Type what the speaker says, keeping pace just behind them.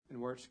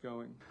where it's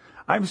going.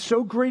 I'm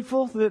so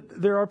grateful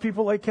that there are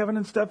people like Kevin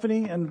and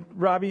Stephanie and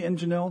Robbie and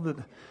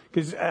Janelle,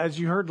 because as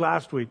you heard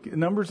last week,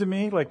 numbers of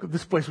me, like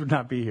this place would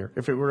not be here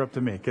if it were up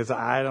to me, because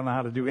I don't know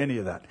how to do any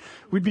of that.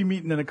 We'd be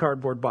meeting in a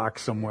cardboard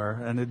box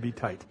somewhere, and it'd be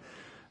tight.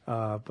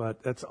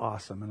 But that's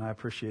awesome, and I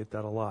appreciate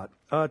that a lot.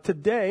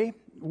 Today,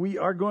 we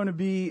are going to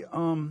be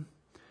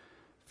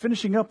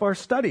finishing up our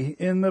study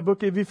in the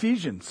book of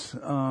Ephesians,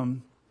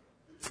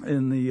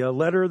 in the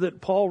letter that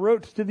Paul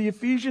wrote to the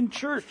Ephesian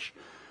church.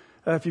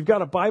 If you've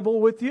got a Bible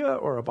with you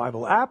or a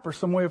Bible app or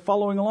some way of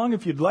following along,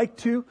 if you'd like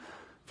to,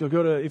 if you'll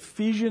go to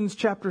Ephesians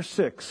chapter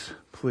 6,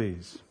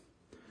 please.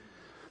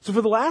 So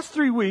for the last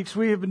 3 weeks,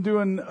 we have been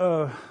doing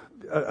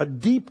a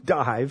deep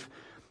dive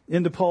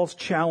into Paul's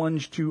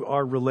challenge to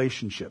our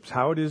relationships,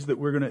 how it is that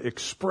we're going to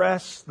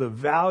express the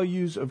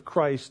values of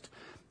Christ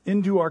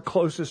into our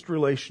closest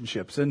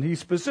relationships. And he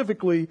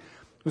specifically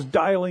was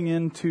dialing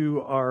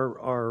into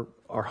our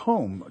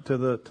home, to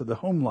the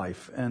home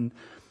life. And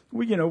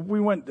we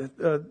went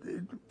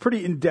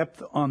pretty in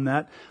depth on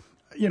that.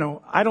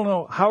 I don't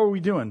know, how are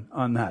we doing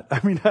on that? I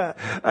mean,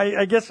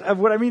 I guess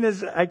what I mean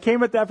is I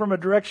came at that from a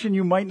direction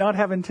you might not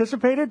have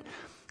anticipated.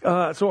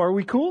 So are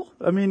we cool?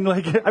 I mean,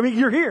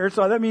 you're here,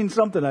 so that means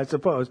something, I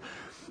suppose.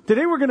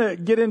 Today we're going to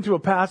get into a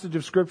passage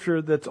of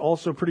scripture that's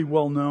also pretty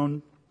well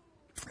known.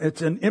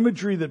 It's an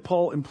imagery that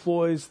Paul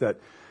employs that,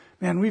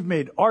 man, we've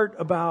made art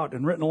about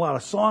and written a lot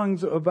of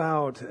songs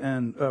about.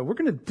 And we're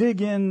going to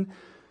dig in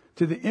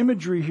to the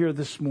imagery here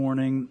this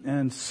morning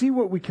and see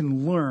what we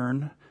can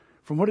learn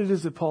from what it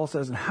is that Paul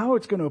says and how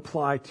it's going to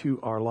apply to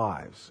our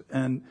lives.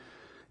 And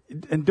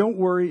don't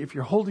worry if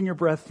you're holding your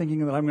breath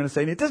thinking that I'm going to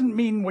say, and it doesn't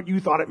mean what you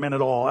thought it meant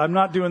at all. I'm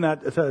not doing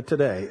that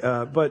today.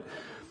 But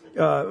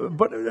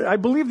I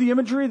believe the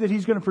imagery that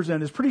he's going to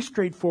present is pretty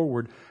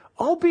straightforward,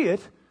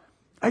 albeit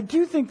I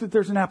do think that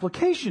there's an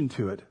application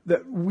to it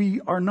that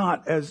we are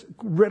not as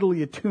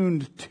readily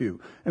attuned to.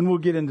 And we'll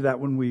get into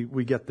that when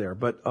we get there.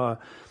 But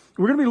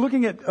we're going to be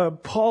looking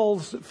at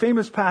Paul's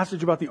famous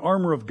passage about the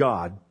armor of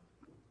God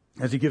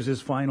as he gives his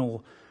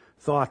final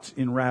thoughts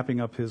in wrapping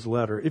up his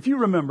letter. If you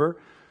remember,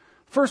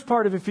 first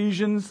part of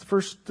Ephesians,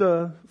 first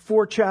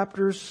three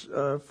chapters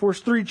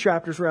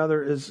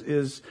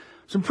is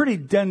some pretty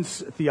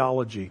dense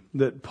theology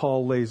that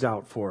Paul lays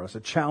out for us, a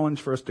challenge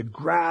for us to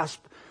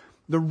grasp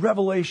the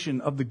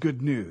revelation of the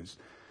good news.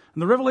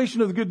 And the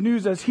revelation of the good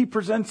news as he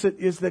presents it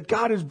is that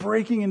God is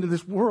breaking into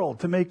this world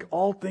to make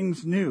all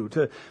things new,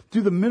 to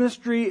do the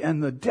ministry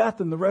and the death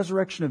and the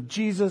resurrection of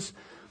Jesus.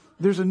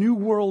 There's a new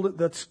world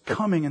that's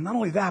coming. And not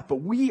only that, but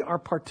we are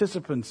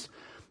participants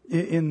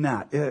in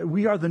that.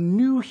 We are the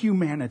new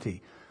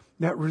humanity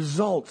that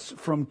results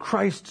from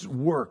Christ's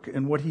work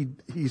and what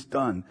he's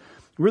done.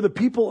 We're the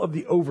people of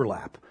the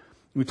overlap.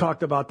 We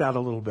talked about that a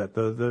little bit.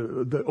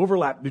 The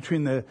overlap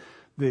between the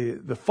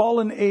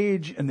fallen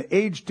age and the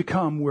age to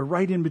come. We're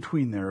right in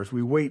between there as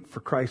we wait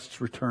for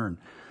Christ's return.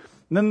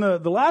 And then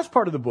the last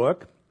part of the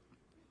book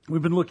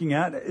we've been looking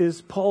at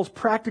is Paul's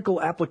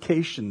practical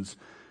applications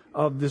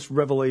of this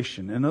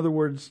revelation. In other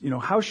words,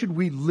 how should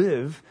we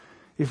live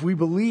if we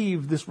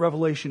believe this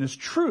revelation is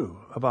true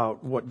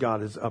about what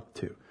God is up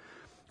to?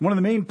 One of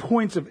the main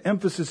points of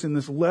emphasis in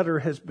this letter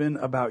has been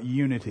about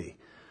unity.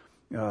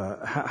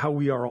 How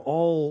we are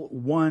all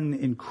one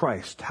in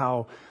Christ.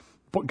 How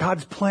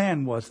God's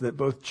plan was that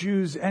both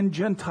Jews and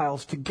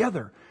Gentiles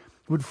together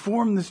would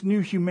form this new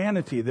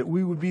humanity, that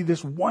we would be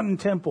this one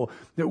temple,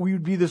 that we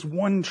would be this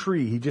one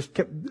tree. He just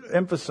kept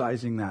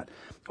emphasizing that.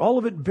 All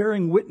of it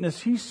bearing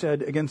witness, he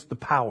said, against the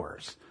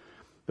powers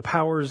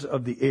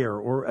of the air,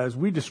 or as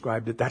we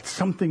described it, that's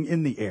something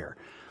in the air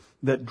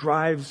that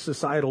drives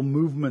societal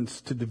movements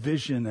to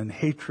division and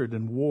hatred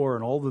and war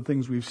and all the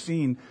things we've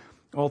seen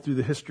all through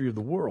the history of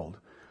the world.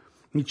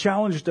 He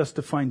challenged us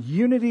to find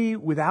unity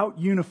without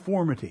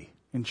uniformity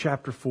in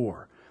chapter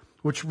 4,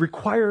 which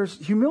requires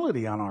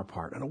humility on our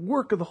part and a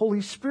work of the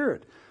Holy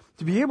Spirit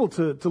to be able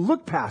to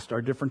look past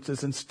our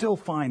differences and still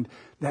find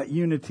that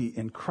unity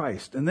in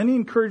Christ. And then he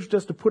encouraged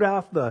us to put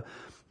off the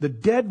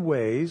dead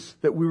ways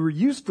that we were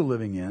used to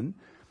living in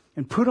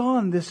and put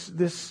on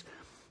this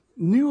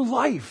new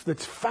life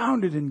that's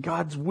founded in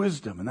God's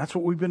wisdom. And that's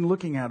what we've been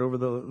looking at over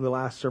the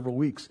last several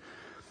weeks.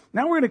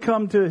 Now we're going to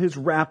come to his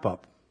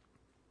wrap-up.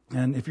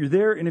 And if you're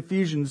there in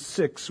Ephesians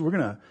 6, we're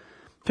going to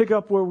pick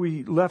up where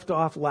we left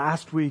off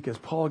last week as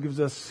Paul gives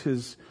us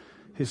his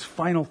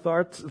final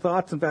thoughts. In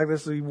fact,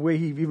 that's the way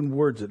he even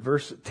words it.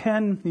 Verse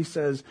 10, he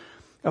says,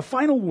 "A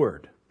final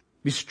word,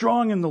 be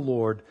strong in the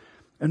Lord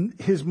and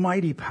his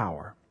mighty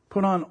power.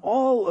 Put on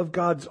all of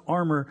God's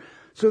armor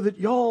so that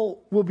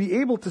y'all will be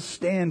able to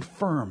stand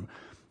firm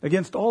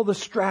against all the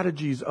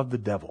strategies of the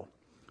devil.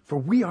 For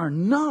we are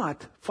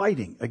not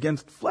fighting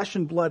against flesh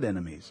and blood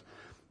enemies,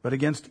 but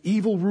against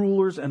evil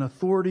rulers and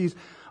authorities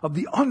of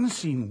the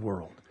unseen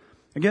world,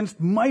 against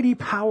mighty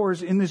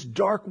powers in this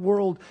dark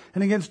world,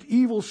 and against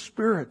evil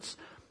spirits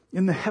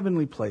in the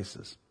heavenly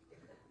places."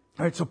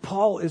 All right, so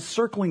Paul is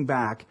circling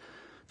back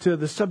to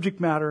the subject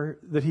matter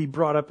that he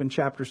brought up in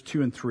chapters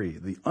 2 and 3,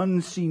 the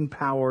unseen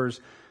powers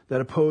that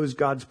oppose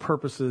God's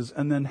purposes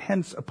and then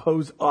hence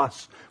oppose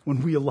us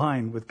when we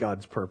align with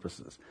God's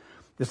purposes.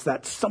 It's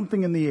that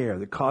something in the air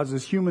that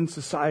causes human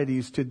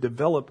societies to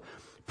develop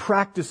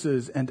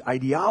practices and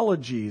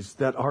ideologies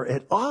that are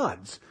at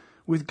odds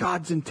with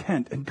God's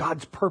intent and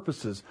God's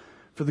purposes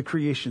for the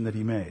creation that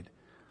he made.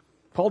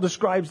 Paul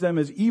describes them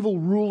as evil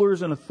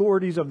rulers and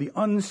authorities of the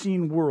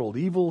unseen world,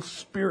 evil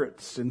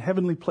spirits in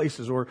heavenly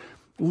places, or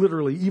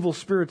literally evil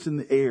spirits in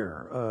the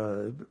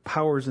air,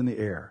 powers in the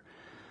air.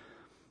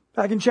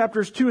 Back in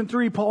chapters 2 and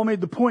 3, Paul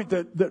made the point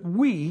that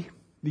we,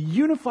 the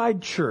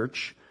unified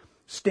church,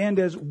 stand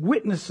as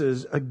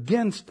witnesses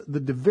against the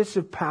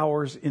divisive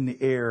powers in the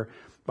air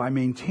by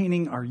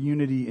maintaining our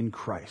unity in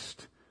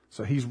Christ.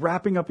 So he's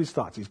wrapping up his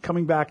thoughts. He's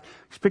coming back.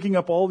 He's picking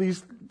up all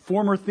these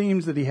former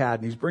themes that he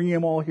had, and he's bringing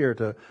them all here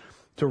to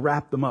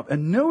wrap them up.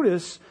 And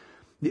notice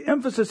the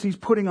emphasis he's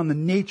putting on the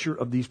nature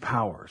of these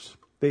powers.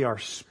 They are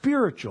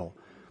spiritual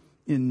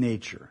in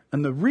nature.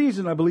 And the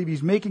reason I believe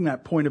he's making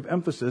that point of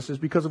emphasis is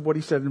because of what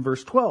he said in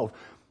verse 12.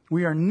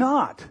 We are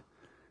not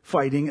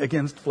fighting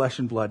against flesh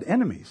and blood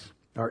enemies.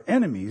 Our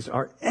enemy,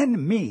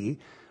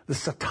 the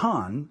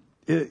Satan,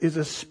 is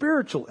a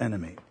spiritual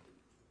enemy.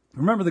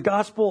 Remember, the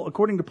gospel,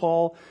 according to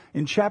Paul,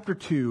 in chapter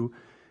 2,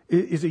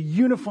 is a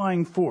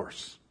unifying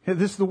force.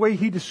 This is the way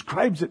he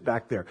describes it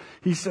back there.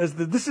 He says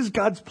that this is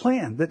God's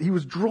plan, that he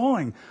was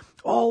drawing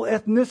all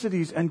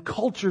ethnicities and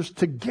cultures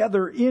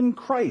together in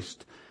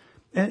Christ.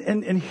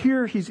 And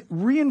here he's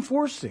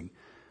reinforcing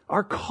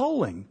our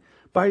calling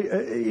by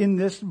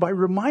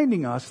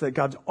reminding us that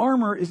God's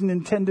armor isn't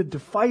intended to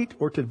fight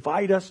or to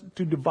divide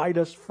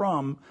us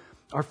from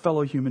our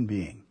fellow human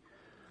being.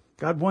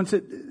 God wants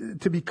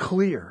it to be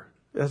clear,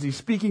 as he's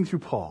speaking through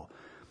Paul,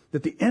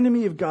 that the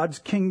enemy of God's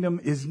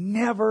kingdom is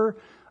never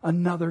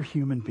another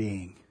human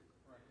being.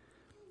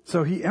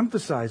 So he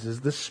emphasizes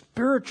the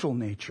spiritual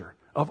nature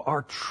of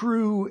our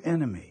true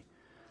enemy.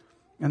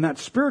 And that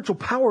spiritual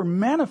power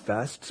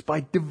manifests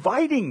by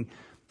dividing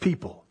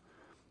people.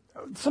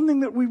 Something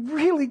that we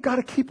really got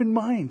to keep in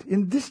mind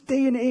in this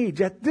day and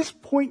age, at this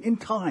point in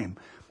time,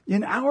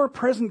 in our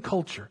present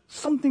culture.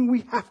 Something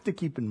we have to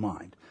keep in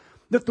mind.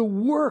 That the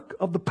work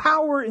of the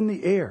power in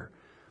the air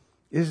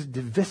is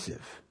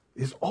divisive,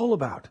 is all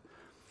about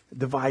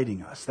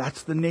dividing us.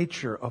 That's the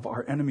nature of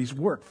our enemy's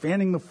work,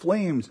 fanning the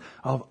flames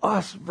of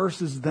us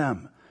versus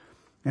them.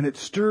 And it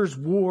stirs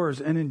wars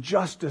and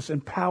injustice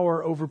and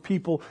power over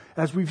people,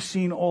 as we've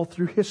seen all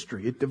through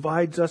history. It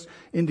divides us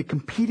into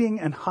competing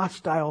and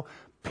hostile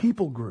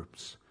people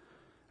groups.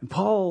 And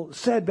Paul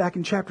said back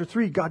in chapter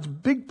 3, God's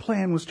big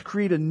plan was to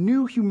create a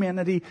new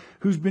humanity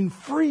who's been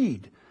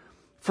freed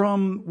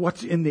from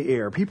what's in the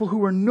air. People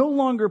who are no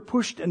longer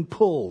pushed and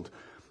pulled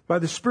by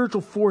the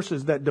spiritual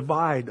forces that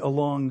divide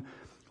along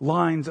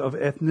lines of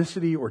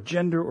ethnicity or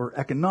gender or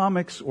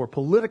economics or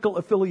political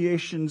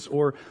affiliations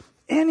or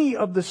any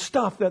of the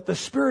stuff that the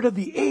spirit of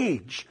the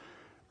age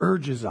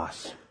urges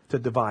us to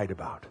divide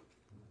about.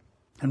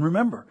 And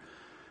remember,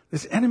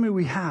 this enemy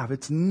we have,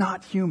 it's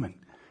not human.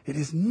 It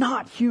is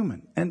not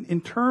human. And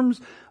in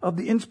terms of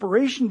the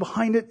inspiration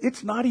behind it,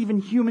 it's not even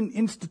human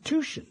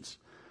institutions.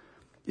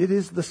 It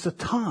is the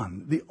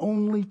Satan, the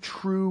only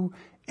true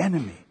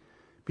enemy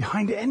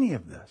behind any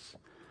of this.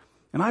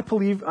 And I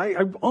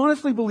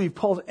honestly believe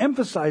Paul's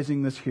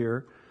emphasizing this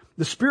here,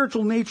 the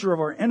spiritual nature of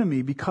our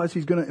enemy, because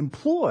he's going to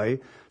employ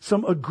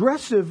some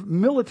aggressive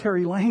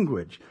military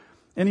language.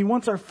 And he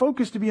wants our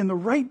focus to be in the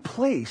right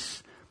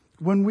place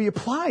when we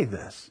apply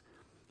this.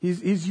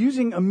 He's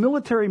using a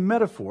military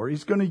metaphor.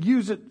 He's going to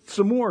use it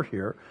some more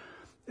here.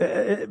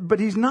 But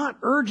he's not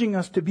urging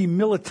us to be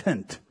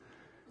militant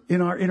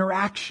in our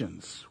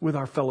interactions with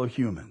our fellow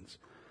humans.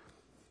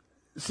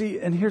 See,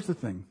 and here's the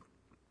thing.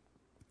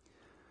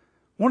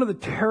 One of the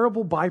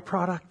terrible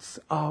byproducts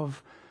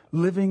of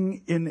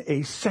living in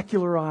a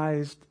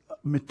secularized,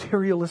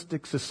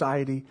 materialistic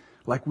society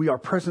like we are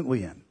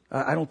presently in,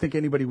 I don't think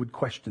anybody would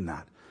question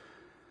that,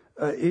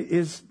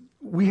 is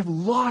we have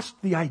lost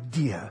the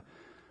idea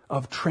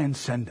of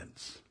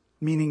transcendence.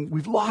 Meaning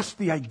we've lost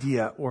the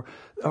idea or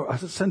a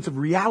sense of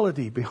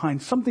reality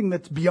behind something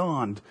that's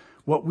beyond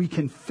what we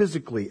can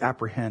physically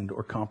apprehend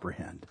or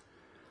comprehend.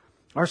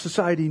 Our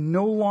society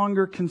no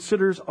longer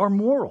considers our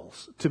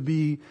morals to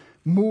be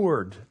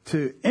moored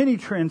to any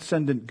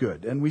transcendent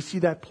good. And we see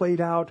that played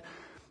out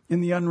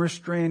in the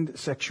unrestrained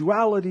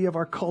sexuality of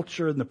our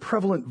culture and the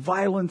prevalent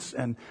violence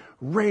and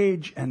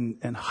rage and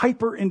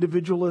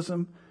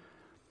hyper-individualism.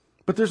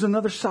 But there's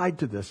another side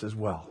to this as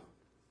well.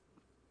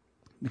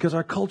 Because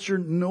our culture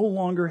no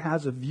longer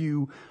has a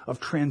view of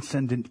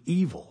transcendent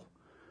evil.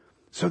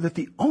 So that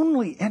the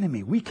only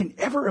enemy we can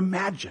ever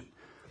imagine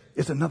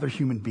is another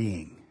human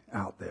being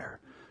out there.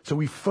 So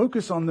we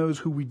focus on those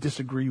who we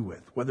disagree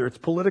with, whether it's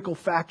political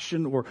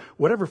faction or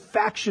whatever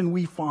faction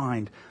we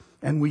find,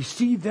 and we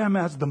see them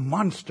as the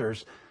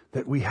monsters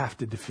that we have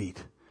to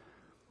defeat.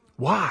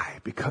 Why?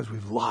 Because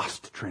we've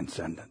lost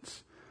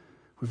transcendence.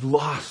 We've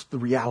lost the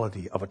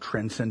reality of a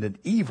transcendent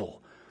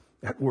evil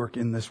at work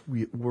in this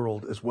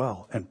world as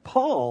well. And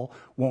Paul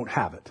won't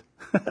have it.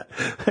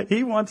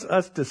 He wants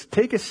us to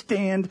take a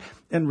stand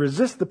and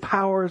resist the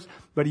powers,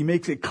 but he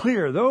makes it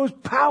clear those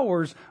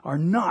powers are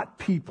not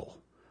people.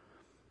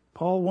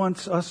 Paul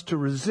wants us to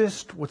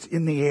resist what's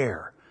in the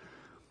air.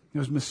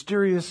 Those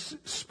mysterious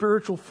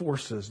spiritual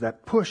forces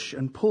that push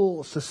and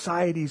pull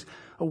societies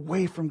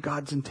away from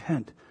God's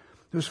intent.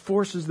 Those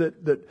forces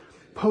that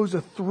pose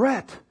a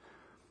threat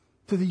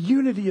to the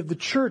unity of the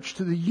church,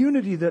 to the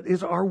unity that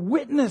is our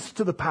witness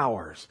to the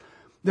powers.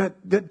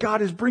 That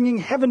God is bringing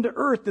heaven to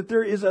earth, that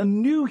there is a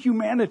new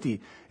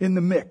humanity in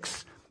the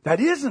mix that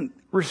isn't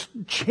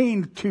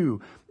chained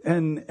to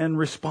and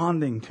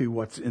responding to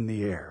what's in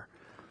the air.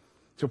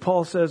 So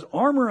Paul says,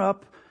 armor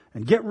up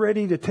and get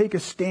ready to take a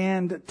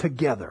stand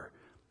together.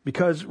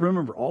 Because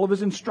remember, all of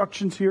his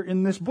instructions here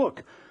in this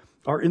book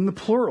are in the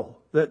plural.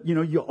 That,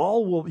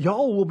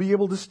 y'all will be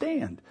able to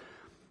stand.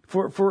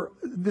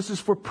 This is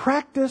for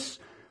practice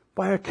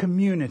by a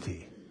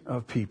community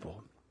of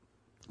people.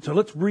 So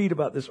let's read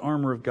about this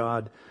armor of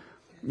God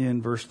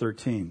in verse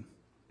 13.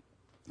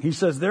 He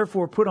says,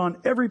 therefore, put on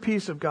every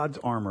piece of God's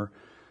armor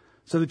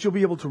so that you'll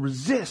be able to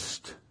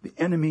resist the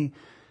enemy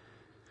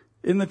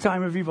in the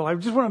time of evil. I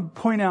just want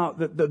to point out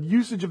that the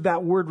usage of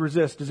that word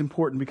resist is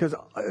important because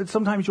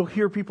sometimes you'll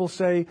hear people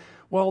say,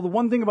 well, the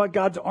one thing about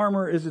God's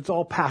armor is it's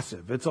all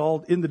passive. It's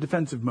all in the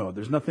defensive mode.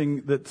 There's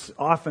nothing that's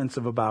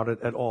offensive about it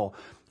at all,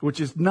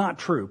 which is not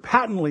true,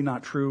 patently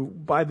not true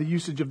by the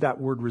usage of that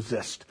word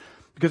resist,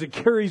 because it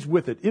carries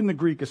with it, in the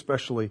Greek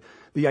especially,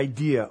 the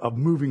idea of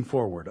moving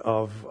forward,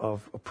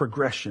 of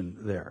progression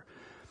there.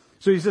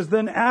 So he says,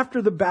 then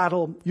after the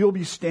battle, you'll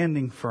be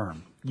standing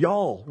firm.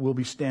 Y'all will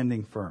be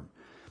standing firm.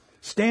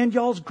 Stand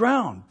y'all's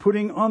ground,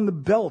 putting on the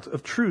belt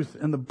of truth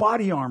and the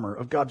body armor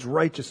of God's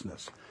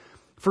righteousness.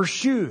 For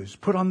shoes,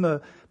 put on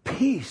the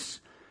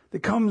peace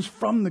that comes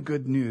from the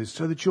good news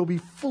so that you'll be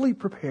fully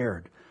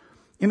prepared.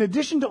 In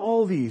addition to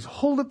all these,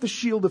 hold up the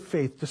shield of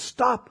faith to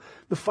stop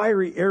the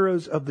fiery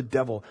arrows of the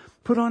devil.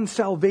 Put on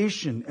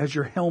salvation as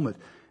your helmet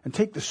and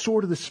take the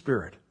sword of the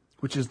Spirit,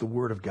 which is the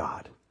word of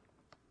God.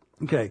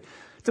 Okay.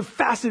 It's a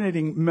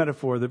fascinating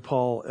metaphor that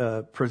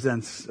Paul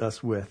presents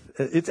us with.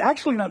 It's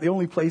actually not the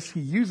only place he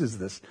uses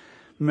this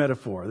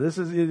metaphor.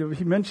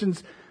 He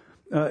mentions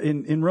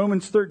in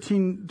Romans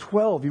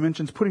 13:12, he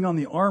mentions putting on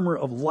the armor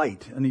of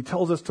light, and he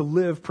tells us to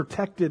live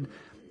protected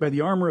by the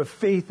armor of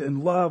faith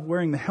and love,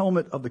 wearing the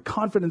helmet of the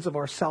confidence of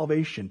our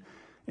salvation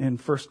in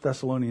 1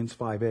 Thessalonians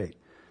 5:8.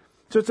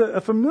 So it's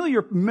a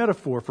familiar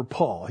metaphor for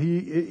Paul.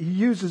 He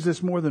uses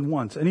this more than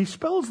once, and he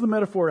spells the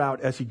metaphor out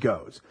as he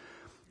goes.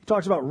 He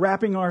talks about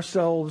wrapping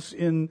ourselves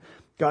in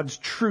God's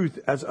truth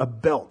as a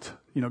belt.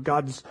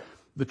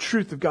 The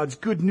truth of God's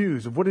good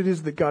news, of what it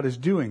is that God is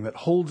doing that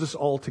holds us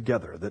all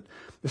together. That,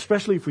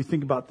 especially if we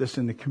think about this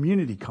in the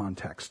community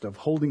context of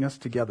holding us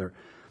together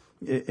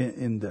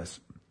in this.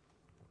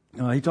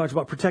 He talks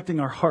about protecting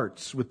our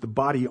hearts with the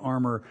body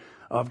armor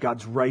of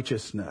God's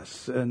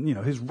righteousness and,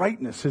 his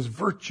rightness, his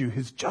virtue,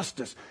 his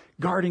justice,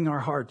 guarding our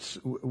hearts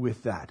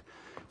with that.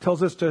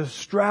 Tells us to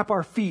strap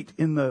our feet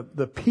in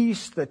the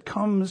peace that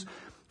comes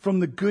from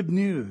the good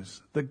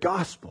news, the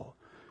gospel,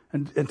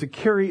 and to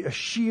carry a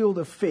shield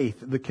of faith,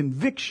 the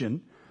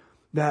conviction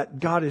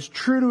that God is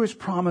true to his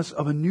promise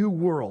of a new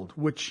world,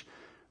 which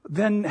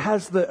then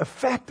has the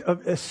effect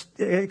of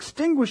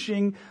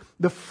extinguishing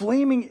the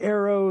flaming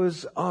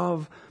arrows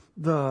of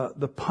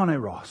the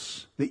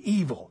paneros, the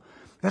evil.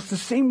 That's the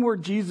same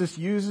word Jesus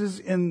uses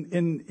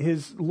in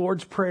his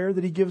Lord's Prayer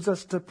that he gives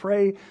us to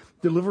pray,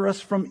 deliver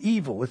us from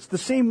evil. It's the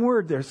same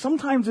word there.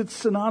 Sometimes it's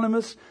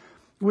synonymous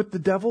with the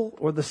devil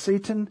or the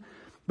Satan,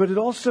 but it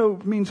also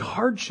means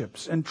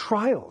hardships and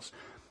trials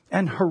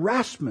and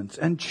harassments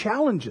and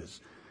challenges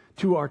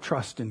to our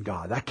trust in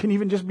God. That can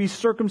even just be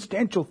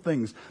circumstantial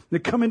things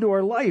that come into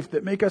our life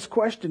that make us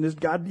question, is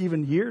God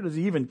even here? Does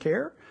he even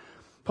care?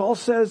 Paul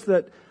says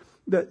that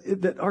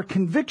our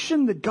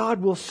conviction that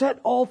God will set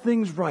all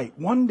things right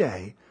one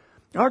day,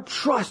 our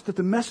trust that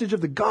the message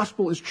of the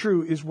gospel is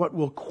true, is what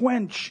will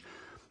quench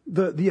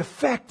the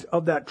effect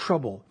of that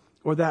trouble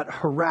or that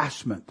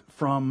harassment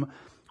from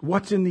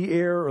what's in the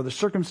air or the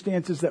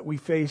circumstances that we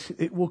face.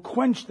 It will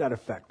quench that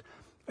effect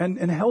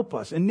and help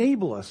us,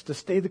 enable us to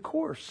stay the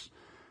course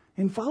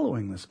in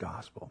following this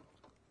gospel.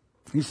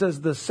 He says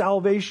the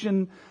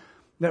salvation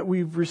that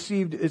we've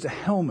received is a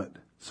helmet.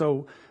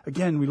 So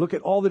again, we look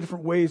at all the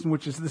different ways in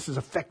which this is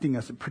affecting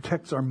us. It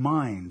protects our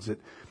minds.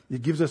 It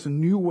gives us a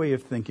new way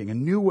of thinking, a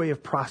new way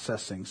of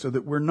processing, so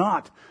that we're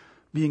not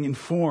being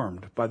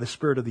informed by the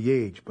spirit of the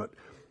age, but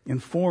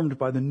informed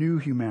by the new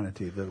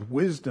humanity, the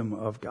wisdom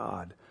of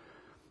God.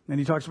 And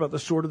he talks about the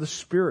sword of the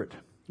Spirit,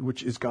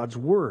 which is God's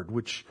word,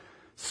 which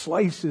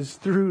slices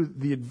through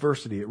the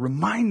adversity. It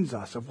reminds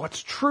us of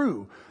what's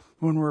true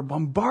when we're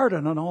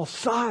bombarded on all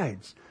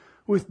sides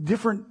with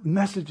different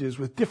messages,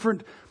 with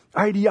different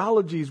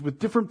ideologies, with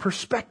different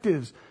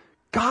perspectives.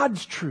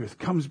 God's truth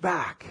comes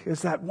back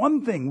as that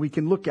one thing we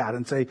can look at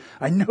and say,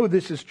 I know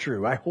this is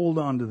true. I hold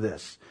on to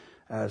this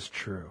as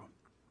true.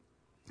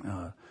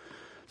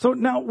 So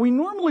now we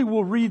normally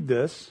will read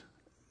this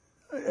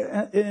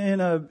in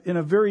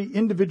a very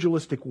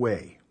individualistic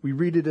way. We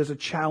read it as a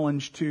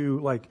challenge to,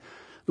 like,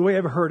 the way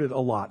I've heard it a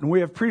lot, and the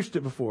way I've preached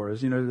it before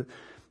is,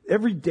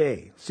 every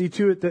day, see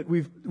to it that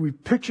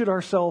we've pictured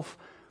ourselves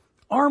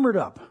armored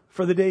up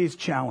for the day's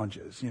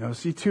challenges.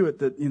 See to it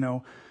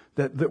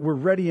that, that we're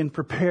ready and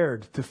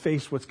prepared to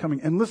face what's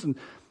coming. And listen,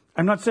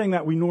 I'm not saying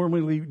that we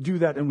normally do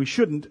that and we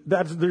shouldn't.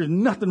 There's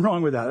nothing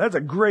wrong with that. That's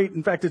a great,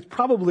 in fact, it's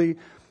probably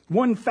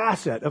one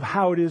facet of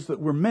how it is that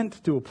we're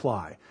meant to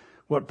apply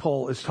what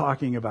Paul is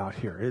talking about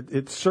here.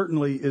 It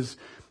certainly is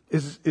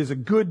a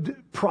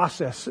good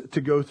process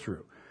to go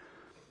through.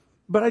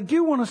 But I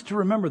do want us to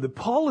remember that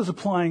Paul is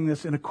applying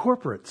this in a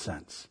corporate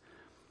sense.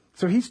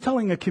 So he's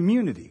telling a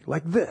community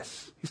like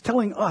this. He's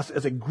telling us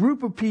as a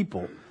group of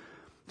people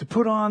to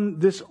put on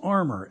this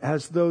armor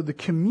as though the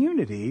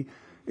community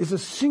is a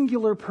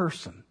singular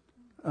person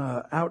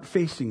out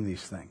facing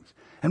these things.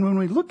 And when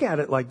we look at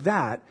it like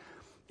that,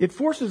 it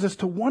forces us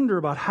to wonder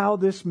about how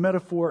this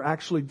metaphor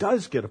actually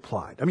does get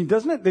applied. I mean,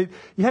 doesn't it?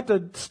 You have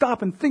to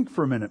stop and think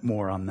for a minute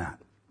more on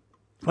that.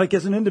 Like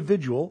as an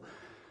individual,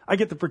 I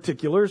get the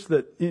particulars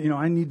that,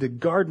 I need to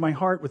guard my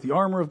heart with the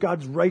armor of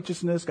God's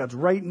righteousness, God's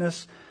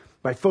rightness,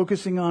 by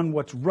focusing on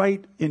what's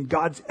right in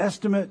God's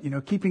estimate,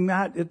 keeping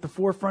that at the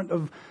forefront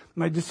of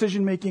my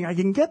decision making. I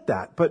can get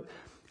that. But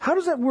how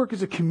does that work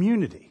as a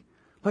community?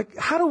 Like,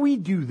 how do we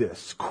do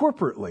this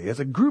corporately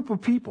as a group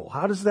of people?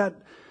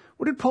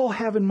 What did Paul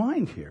have in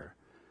mind here?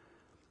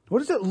 What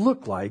does it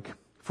look like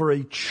for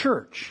a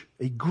church,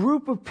 a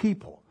group of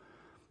people,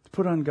 to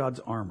put on God's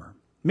armor?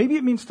 Maybe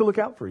it means to look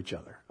out for each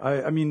other.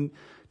 I mean,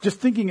 just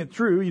thinking it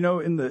through,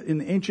 in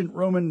the ancient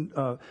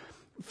Roman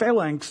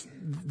phalanx,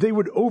 they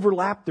would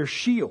overlap their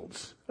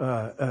shields.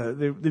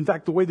 In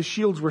fact, the way the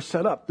shields were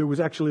set up, there was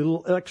actually a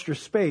little extra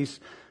space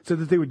so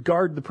that they would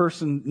guard the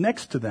person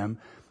next to them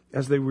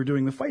as they were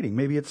doing the fighting.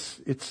 Maybe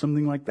it's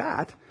something like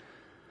that.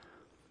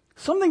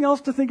 Something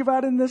else to think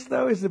about in this,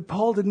 though, is that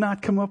Paul did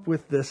not come up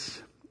with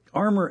this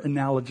armor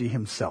analogy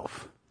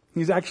himself.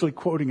 He's actually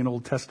quoting an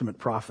Old Testament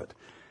prophet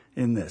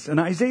in this. In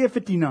Isaiah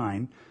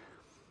 59,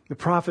 the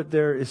prophet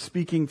there is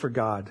speaking for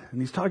God, and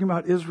he's talking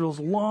about Israel's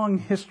long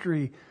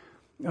history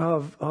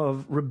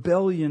of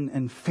rebellion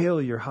and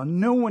failure, how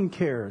no one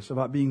cares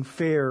about being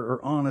fair or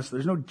honest.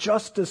 There's no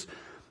justice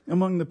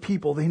among the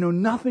people. They know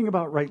nothing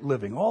about right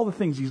living, all the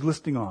things he's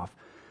listing off.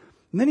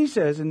 And then he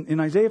says in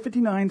Isaiah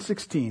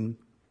 59:16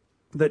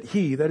 that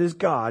he, that is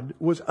God,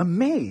 was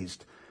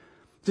amazed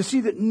to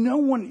see that no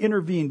one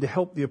intervened to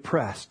help the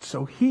oppressed.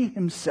 So he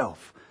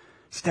himself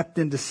stepped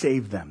in to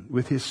save them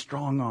with his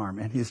strong arm,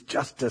 and his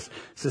justice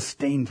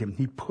sustained him.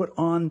 He put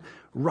on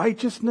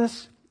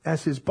righteousness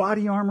as his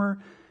body armor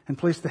and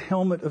placed the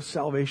helmet of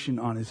salvation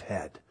on his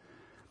head.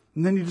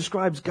 And then he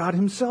describes God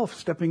himself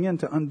stepping in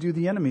to undo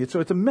the enemy. So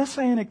it's a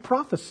messianic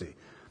prophecy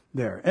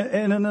there.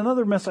 And in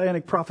another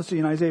messianic prophecy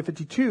in Isaiah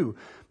 52,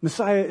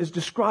 Messiah is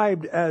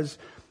described as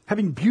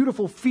having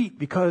beautiful feet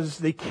because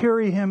they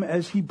carry him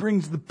as he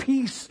brings the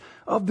peace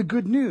of the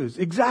good news.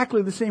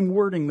 Exactly the same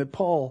wording that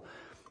Paul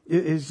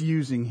is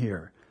using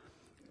here.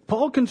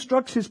 Paul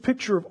constructs his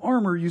picture of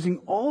armor using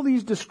all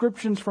these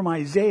descriptions from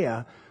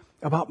Isaiah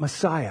about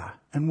Messiah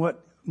and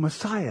what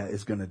Messiah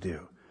is going to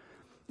do.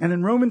 And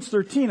in Romans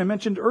 13, I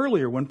mentioned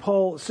earlier when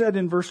Paul said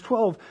in verse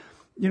 12,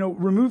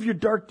 remove your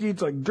dark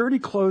deeds like dirty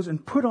clothes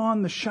and put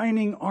on the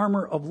shining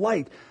armor of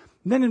light.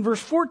 And then in verse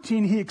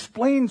 14, he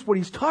explains what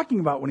he's talking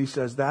about when he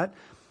says that.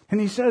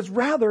 And he says,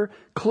 rather,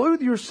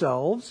 clothe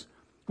yourselves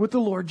with the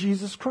Lord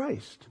Jesus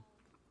Christ.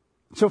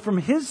 So from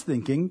his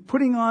thinking,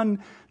 putting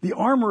on the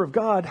armor of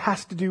God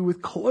has to do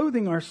with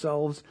clothing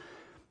ourselves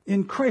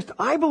in Christ.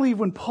 I believe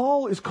when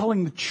Paul is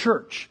calling the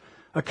church,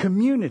 a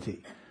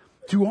community,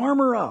 to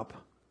armor up,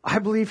 I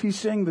believe he's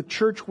saying the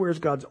church wears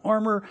God's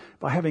armor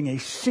by having a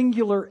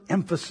singular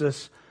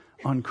emphasis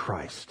on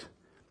Christ.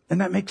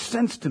 And that makes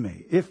sense to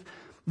me. If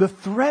the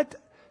threat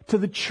to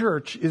the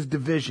church is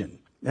division,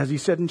 as he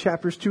said in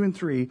chapters 2 and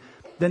 3,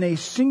 then a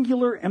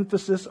singular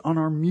emphasis on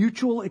our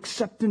mutual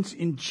acceptance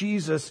in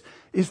Jesus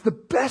is the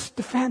best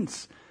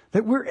defense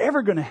that we're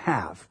ever going to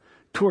have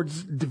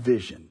towards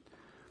division.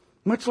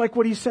 Much like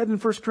what he said in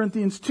 1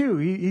 Corinthians 2.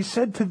 He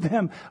said to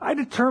them,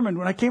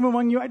 when I came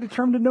among you, I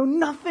determined to know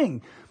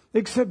nothing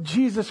except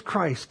Jesus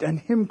Christ and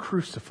him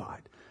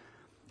crucified.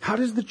 How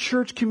does the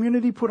church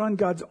community put on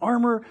God's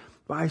armor?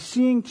 By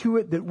seeing to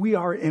it that we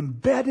are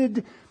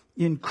embedded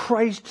in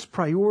Christ's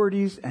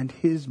priorities and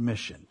his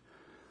mission.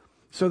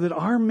 So that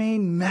our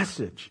main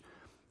message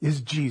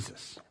is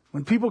Jesus.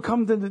 When people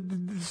come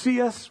to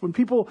see us, when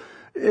people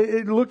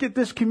look at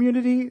this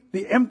community,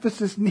 the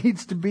emphasis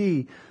needs to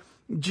be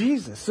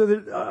Jesus. So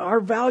that our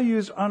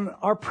values on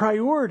our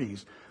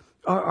priorities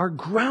are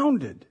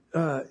grounded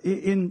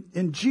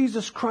in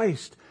Jesus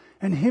Christ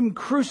and him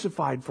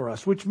crucified for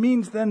us. Which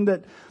means then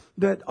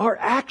that our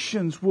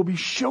actions will be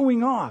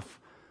showing off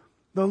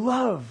the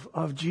love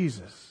of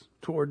Jesus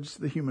towards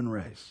the human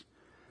race.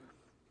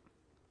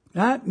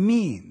 That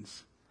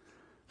means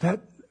that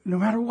no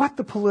matter what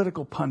the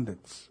political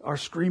pundits are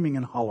screaming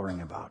and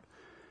hollering about,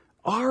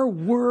 our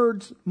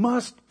words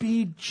must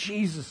be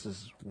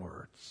Jesus'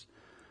 words.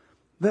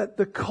 that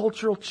the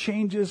cultural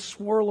changes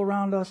swirl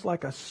around us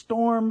like a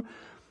storm.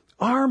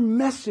 Our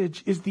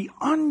message is the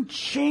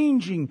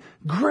unchanging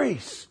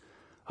grace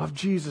of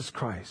Jesus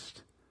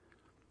Christ.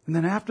 And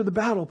then after the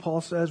battle,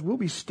 Paul says, we'll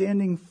be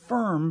standing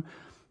firm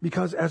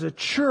because as a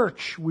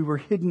church, we were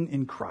hidden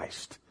in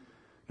Christ.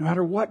 No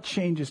matter what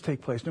changes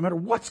take place, no matter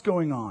what's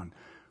going on,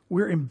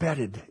 we're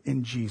embedded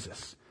in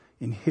Jesus,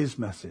 in His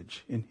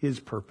message, in His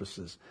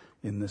purposes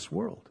in this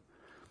world.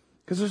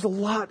 Because there's a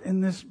lot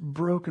in this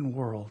broken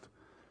world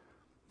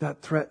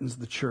that threatens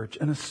the church,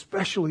 and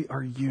especially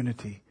our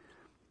unity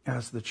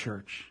as the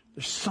church.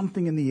 There's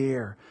something in the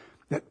air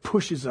that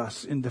pushes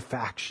us into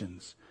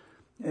factions.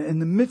 In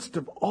the midst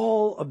of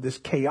all of this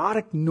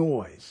chaotic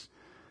noise,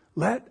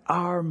 let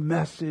our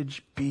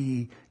message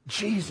be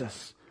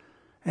Jesus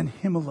and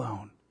Him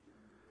alone.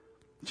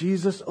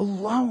 Jesus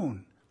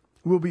alone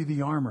will be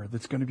the armor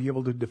that's going to be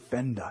able to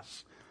defend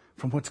us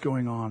from what's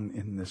going on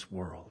in this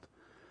world.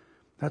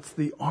 That's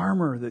the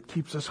armor that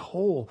keeps us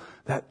whole,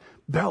 that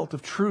belt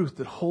of truth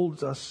that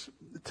holds us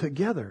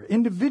together,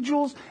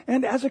 individuals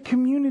and as a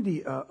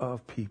community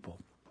of people.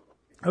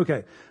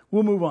 Okay,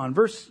 we'll move on.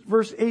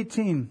 Verse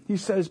 18, he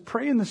says,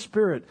 pray in the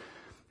Spirit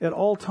at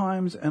all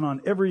times and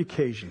on every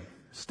occasion.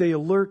 Stay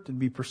alert and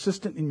be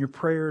persistent in your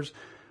prayers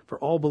for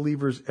all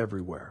believers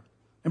everywhere.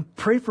 And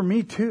pray for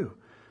me too.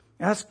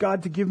 Ask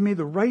God to give me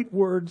the right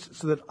words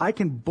so that I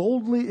can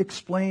boldly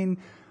explain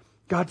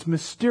God's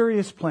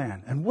mysterious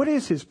plan. And what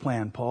is His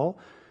plan, Paul?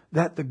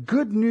 That the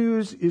good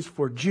news is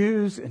for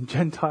Jews and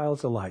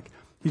Gentiles alike.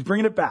 He's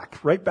bringing it back,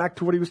 right back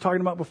to what he was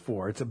talking about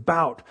before. It's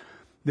about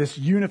this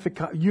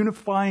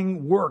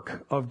unifying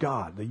work of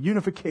God, the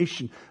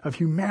unification of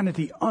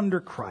humanity under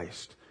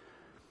Christ.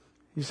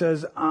 He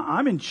says,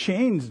 I'm in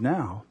chains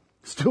now,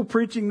 still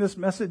preaching this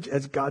message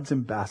as God's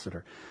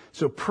ambassador.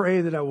 So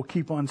pray that I will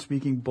keep on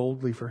speaking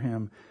boldly for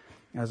Him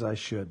as I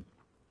should.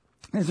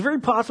 And it's very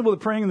possible that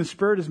praying in the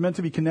Spirit is meant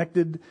to be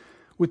connected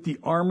with the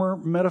armor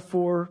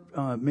metaphor.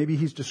 Maybe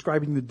he's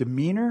describing the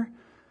demeanor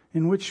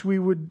in which we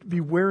would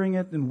be wearing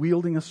it and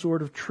wielding a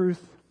sword of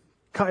truth.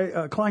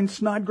 Klein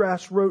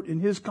Snodgrass wrote in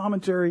his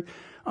commentary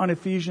on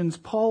Ephesians,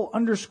 Paul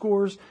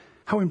underscores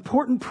how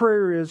important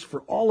prayer is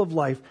for all of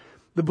life.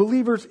 The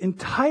believer's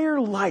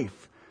entire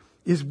life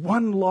is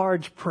one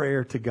large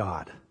prayer to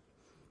God.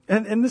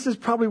 And this is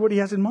probably what he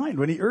has in mind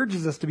when he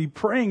urges us to be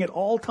praying at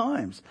all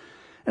times.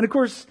 And of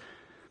course,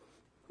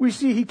 we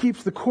see he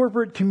keeps the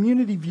corporate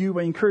community view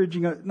by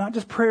encouraging not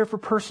just prayer for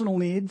personal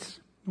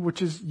needs,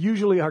 which is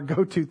usually our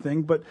go-to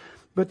thing, but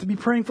to be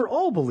praying for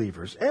all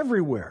believers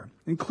everywhere,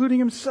 including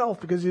himself,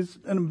 because he's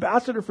an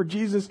ambassador for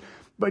Jesus,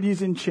 but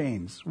he's in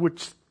chains,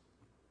 which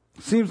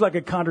seems like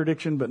a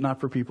contradiction, but not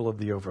for people of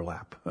the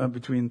overlap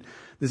between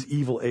this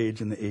evil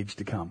age and the age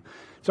to come.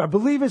 So I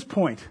believe his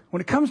point,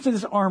 when it comes to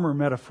this armor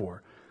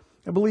metaphor,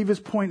 I believe his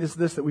point is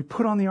this, that we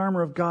put on the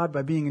armor of God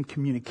by being in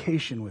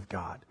communication with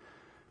God,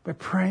 by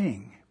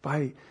praying,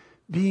 by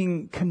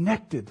being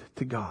connected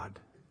to God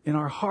in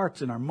our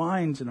hearts, in our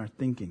minds, in our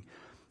thinking.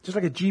 Just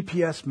like a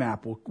GPS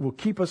map will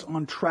keep us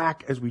on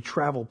track as we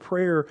travel.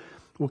 Prayer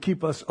will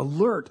keep us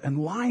alert and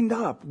lined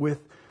up with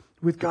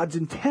God's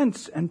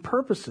intents and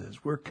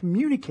purposes. We're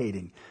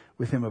communicating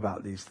with Him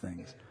about these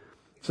things.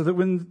 So that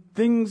when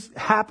things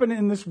happen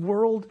in this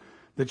world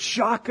that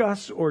shock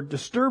us or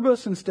disturb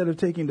us, instead of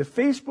taking to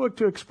Facebook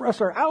to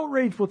express our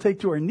outrage, we'll take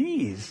to our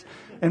knees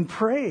and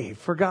pray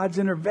for God's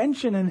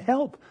intervention and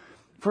help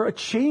for a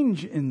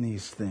change in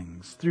these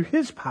things through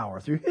His power,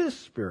 through His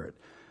Spirit.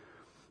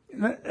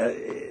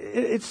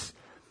 It's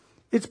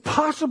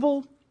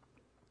possible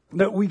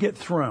that we get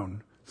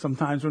thrown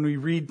sometimes when we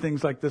read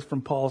things like this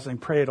from Paul saying,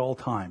 pray at all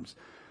times.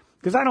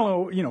 Because I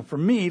don't know, for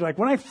me, like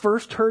when I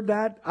first heard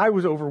that, I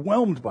was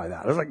overwhelmed by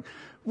that. I was like,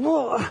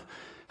 well,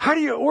 how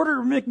do you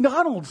order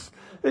McDonald's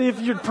if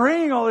you're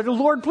praying all the time?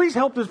 Lord, please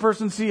help this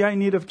person see I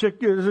need a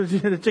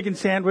chicken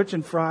sandwich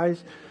and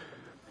fries.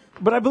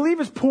 But I believe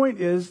his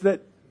point is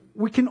that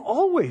we can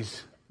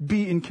always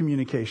be in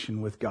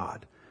communication with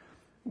God.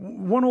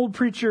 One old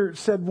preacher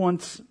said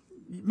once,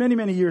 many,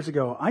 many years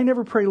ago, I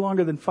never pray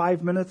longer than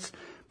 5 minutes,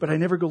 but I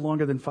never go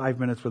longer than 5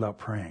 minutes without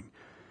praying.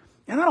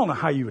 And I don't know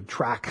how you would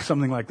track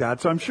something like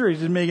that, so I'm sure he's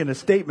just making a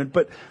statement.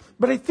 But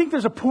I think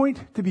there's a point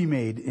to be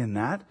made in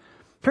that.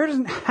 Prayer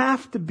doesn't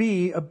have to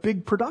be a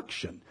big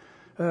production.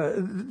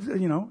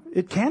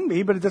 It can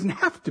be, but it doesn't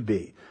have to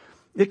be.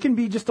 It can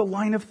be just a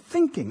line of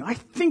thinking. I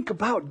think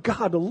about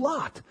God a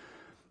lot.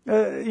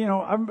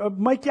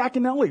 Mike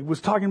Yaconelli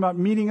was talking about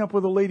meeting up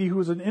with a lady who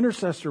was an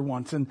intercessor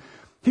once, and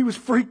he was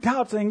freaked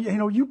out saying,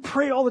 you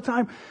pray all the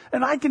time,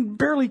 and I can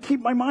barely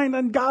keep my mind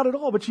on God at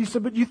all. But she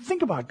said, but you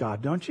think about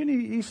God, don't you?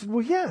 And he said,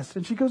 well, yes.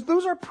 And she goes,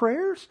 those are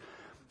prayers.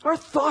 Our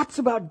thoughts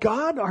about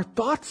God, our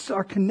thoughts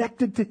are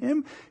connected to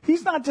Him.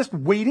 He's not just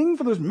waiting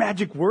for those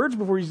magic words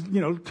before He's,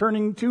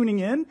 tuning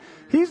in.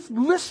 He's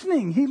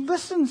listening. He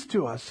listens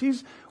to us.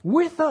 He's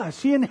with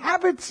us. He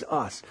inhabits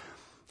us.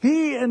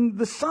 He and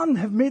the Son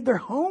have made their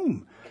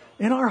home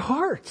in our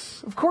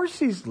hearts. Of course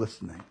He's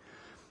listening.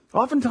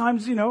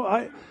 Oftentimes,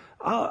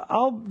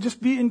 I'll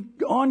just be in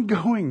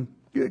ongoing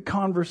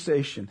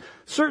conversation.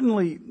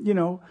 Certainly,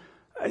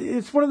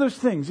 it's one of those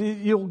things.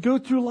 You'll go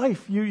through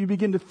life. You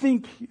begin to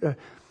think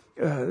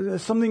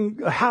something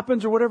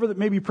happens or whatever that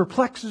maybe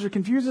perplexes or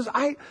confuses.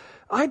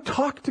 I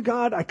talk to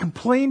God. I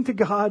complain to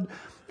God.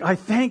 I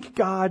thank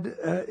God.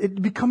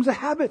 It becomes a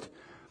habit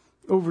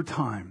over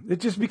time. It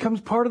just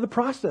becomes part of the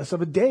process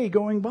of a day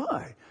going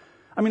by.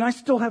 I mean, I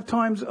still have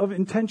times of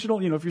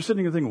intentional, if you're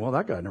sitting and thinking, well,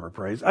 that guy never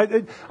prays.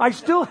 I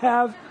still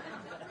have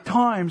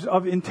times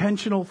of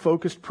intentional,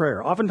 focused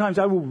prayer. Oftentimes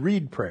I will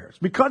read prayers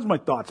because my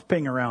thoughts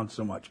ping around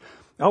so much.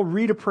 I'll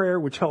read a prayer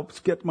which helps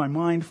get my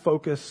mind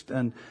focused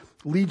and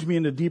leads me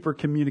into deeper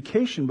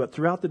communication. But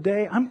throughout the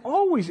day, I'm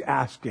always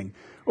asking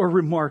or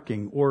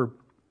remarking or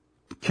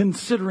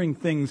considering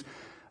things,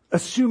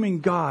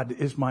 assuming God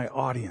is my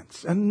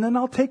audience. And then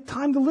I'll take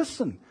time to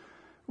listen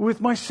with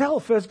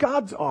myself as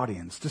God's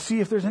audience to see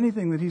if there's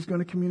anything that He's going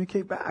to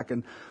communicate back.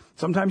 And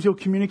sometimes He'll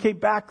communicate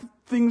back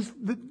things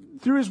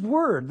through His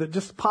Word that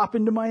just pop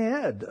into my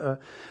head.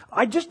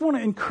 I just want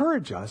to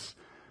encourage us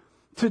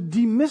to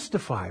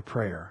demystify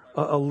prayer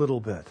a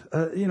little bit.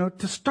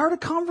 To start a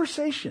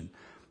conversation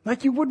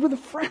like you would with a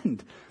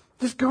friend.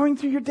 Just going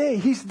through your day.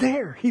 He's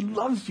there. He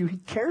loves you. He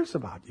cares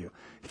about you.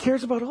 He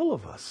cares about all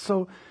of us.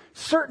 So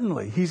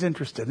certainly He's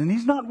interested. And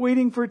He's not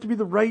waiting for it to be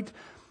the right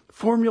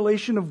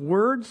formulation of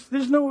words.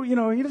 There's no,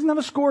 He doesn't have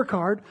a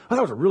scorecard. Oh,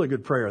 that was a really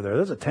good prayer there.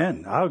 That's a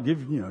 10. I'll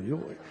give,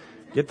 you'll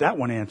get that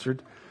one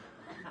answered.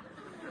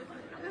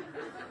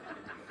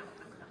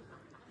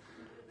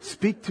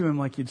 Speak to Him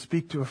like you'd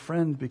speak to a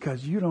friend,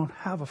 because you don't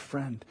have a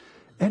friend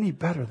any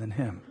better than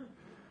Him.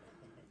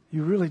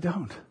 You really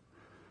don't.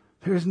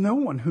 There is no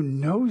one who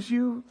knows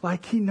you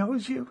like He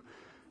knows you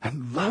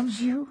and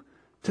loves you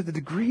to the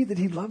degree that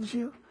He loves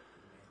you.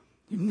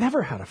 You've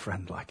never had a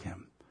friend like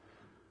Him.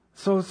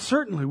 So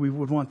certainly we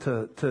would want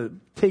to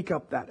take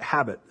up that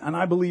habit. And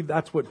I believe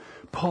that's what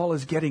Paul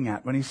is getting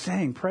at when he's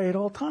saying pray at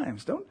all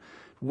times. Don't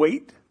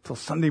wait till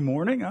Sunday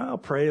morning. I'll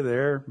pray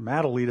there.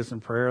 Matt will lead us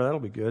in prayer. That'll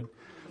be good.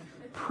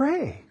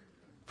 Pray.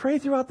 Pray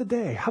throughout the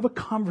day. Have a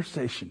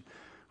conversation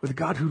with a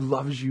God who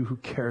loves you, who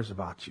cares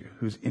about you,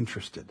 who's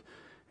interested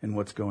in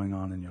what's going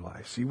on in your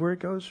life. See where it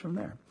goes from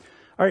there.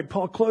 All right,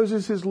 Paul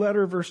closes his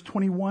letter, verse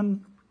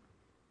 21.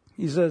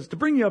 He says, to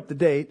bring you up to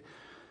date,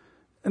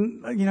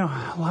 and, a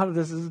lot of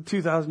this is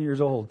 2,000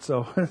 years old,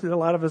 so a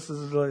lot of us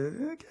is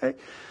like, okay.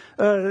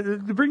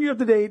 To bring you up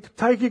to date,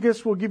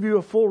 Tychicus will give you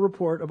a full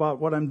report about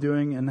what I'm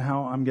doing and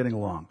how I'm getting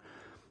along.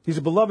 He's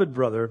a beloved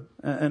brother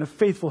and a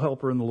faithful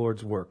helper in the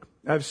Lord's work.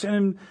 I've sent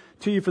him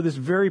to you for this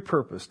very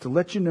purpose, to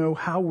let you know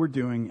how we're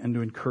doing and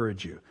to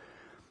encourage you.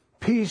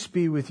 Peace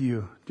be with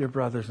you, dear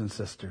brothers and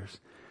sisters.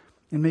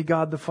 And may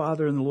God the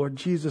Father and the Lord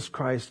Jesus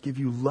Christ give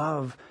you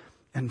love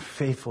and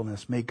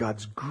faithfulness. May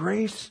God's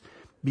grace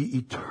be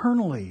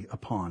eternally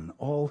upon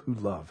all who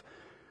love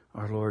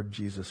our Lord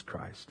Jesus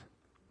Christ.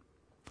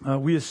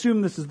 We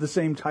assume this is the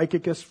same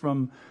Tychicus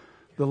from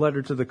the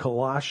letter to the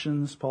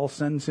Colossians. Paul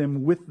sends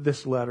him with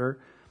this letter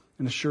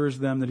and assures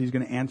them that he's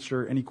going to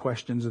answer any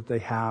questions that they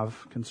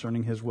have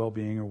concerning his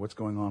well-being or what's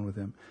going on with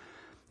him.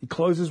 He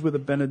closes with a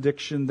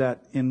benediction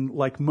that,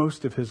 like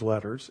most of his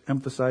letters,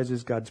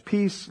 emphasizes God's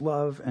peace,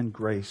 love, and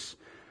grace,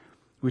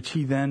 which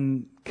he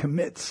then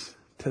commits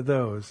to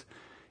those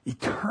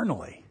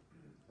eternally,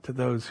 to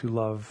those who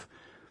love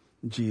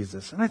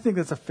Jesus. And I think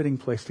that's a fitting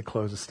place to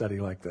close a study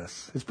like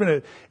this. It's been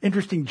an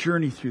interesting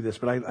journey through this,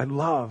 but I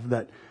love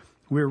that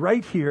we're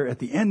right here at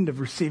the end of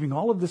receiving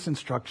all of this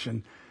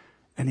instruction,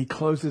 and he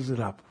closes it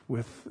up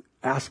with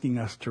asking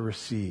us to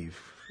receive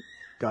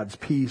God's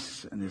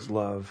peace and his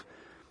love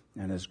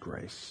and his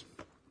grace.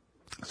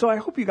 So I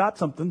hope you got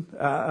something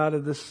out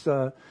of this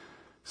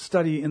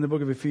study in the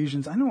book of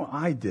Ephesians. I know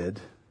I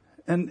did.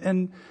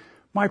 And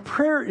my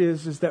prayer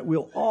is that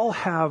we'll all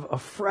have a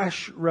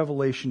fresh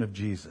revelation of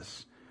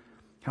Jesus.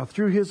 How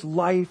through his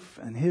life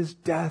and his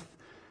death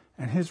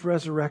and his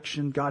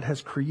resurrection, God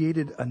has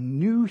created a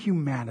new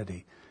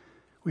humanity.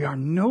 We are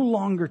no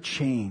longer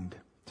chained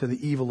to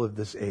the evil of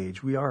this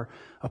age. We are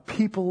a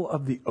people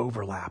of the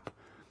overlap,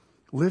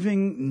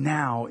 living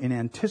now in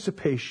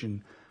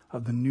anticipation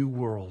of the new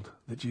world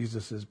that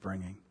Jesus is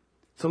bringing.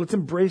 So let's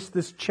embrace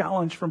this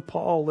challenge from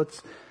Paul.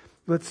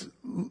 Let's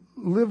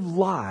live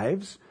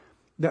lives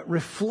that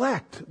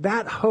reflect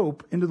that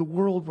hope into the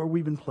world where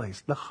we've been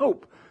placed. The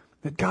hope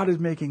that God is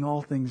making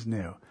all things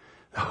new.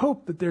 The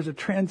hope that there's a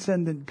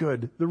transcendent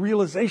good. The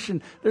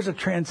realization there's a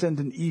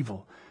transcendent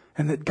evil.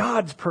 And that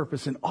God's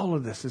purpose in all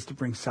of this is to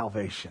bring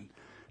salvation,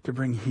 to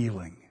bring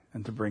healing,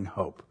 and to bring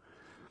hope.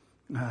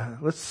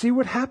 Let's see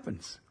what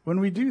happens when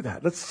we do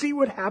that. Let's see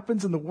what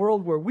happens in the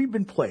world where we've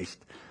been placed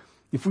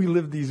if we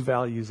live these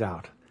values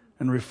out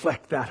and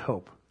reflect that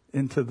hope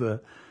into the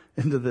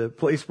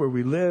place where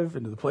we live,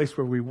 into the place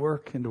where we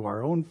work, into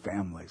our own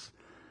families.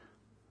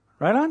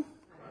 Right on?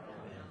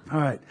 All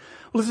right.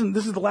 Listen,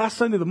 this is the last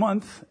Sunday of the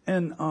month,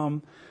 and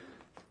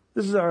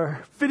this is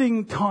our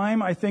fitting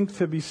time, I think,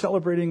 to be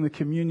celebrating the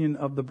communion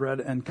of the bread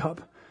and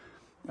cup.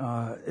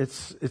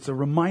 It's a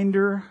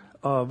reminder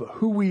of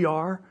who we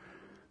are,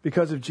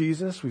 because of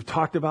Jesus. We've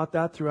talked about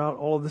that throughout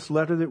all of this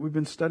letter that we've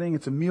been studying.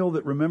 It's a meal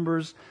that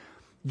remembers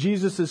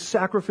Jesus'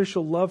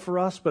 sacrificial love for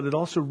us, but it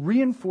also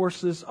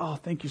reinforces, oh,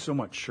 thank you so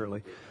much,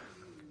 Shirley.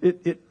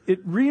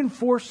 It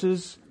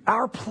reinforces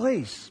our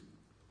place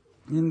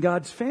in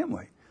God's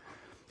family.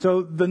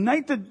 So the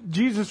night that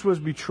Jesus was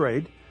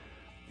betrayed,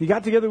 he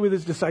got together with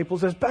his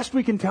disciples. As best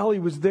we can tell, he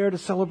was there to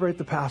celebrate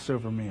the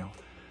Passover meal.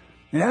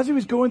 And as he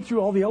was going through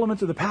all the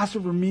elements of the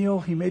Passover meal,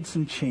 he made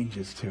some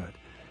changes to it.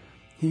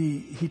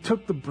 He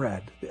took the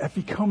bread, the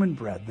Epikomen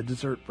bread, the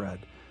dessert bread.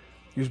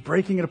 He was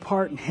breaking it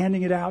apart and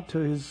handing it out to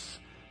his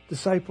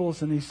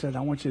disciples. And he said,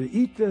 I want you to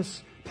eat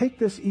this, take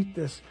this, eat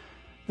this.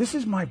 This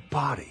is my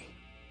body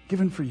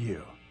given for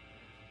you.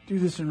 Do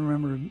this in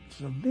remembrance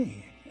of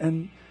me.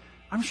 And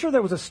I'm sure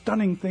that was a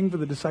stunning thing for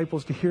the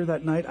disciples to hear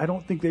that night. I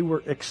don't think they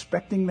were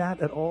expecting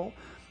that at all.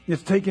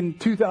 It's taken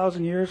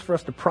 2,000 years for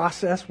us to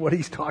process what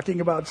he's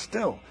talking about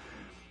still.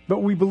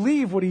 But we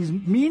believe what he's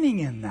meaning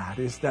in that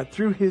is that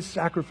through his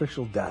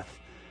sacrificial death,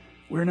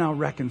 we're now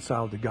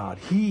reconciled to God.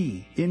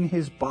 He, in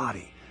his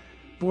body,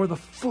 bore the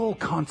full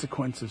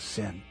consequence of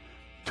sin,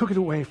 took it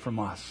away from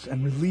us,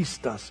 and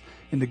released us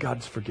into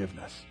God's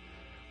forgiveness.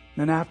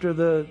 And after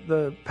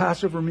the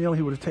Passover meal,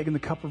 he would have taken the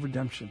cup of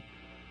redemption.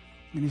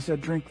 And he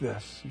said, drink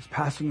this. He's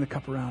passing the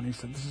cup around. He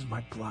said, this is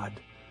my blood.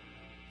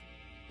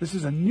 This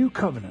is a new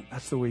covenant.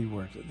 That's the way he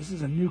words it. This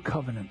is a new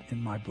covenant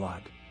in my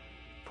blood,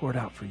 poured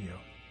out for you.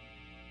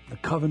 The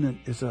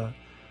covenant is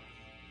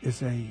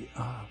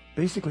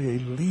basically a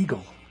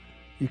legal,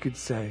 you could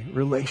say,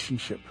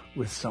 relationship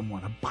with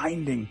someone, a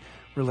binding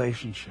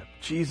relationship.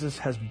 Jesus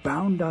has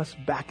bound us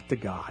back to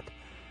God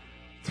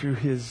through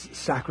his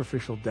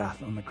sacrificial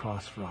death on the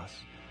cross for us.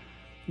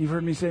 You've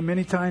heard me say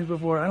many times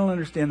before, I don't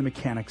understand the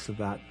mechanics of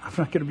that. I'm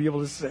not going to be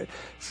able to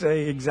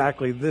say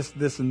exactly this,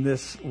 and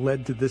this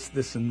led to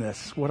this, and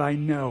this. What I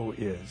know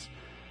is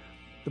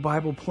the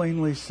Bible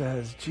plainly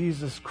says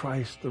Jesus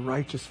Christ, the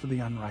righteous for the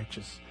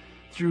unrighteous.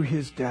 Through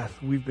his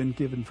death, we've been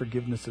given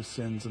forgiveness of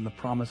sins and the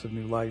promise of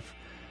new life.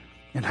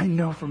 And I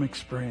know from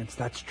experience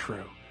that's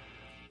true.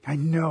 I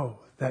know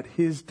that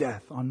his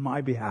death on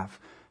my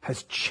behalf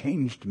has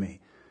changed me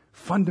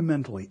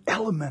fundamentally,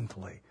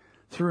 elementally,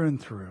 through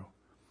and through.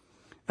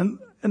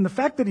 And the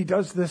fact that he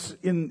does this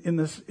in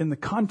the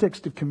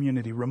context of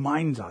community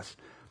reminds us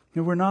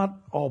that we're not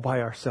all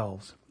by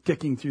ourselves,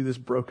 kicking through this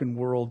broken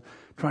world,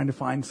 trying to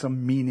find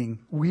some meaning.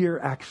 We are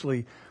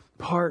actually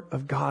part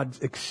of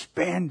God's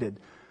expanded,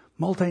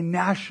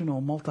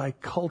 multinational,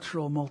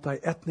 multicultural,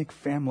 multi-ethnic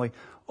family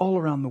all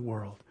around the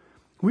world.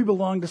 We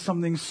belong to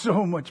something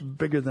so much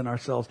bigger than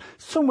ourselves,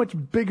 so much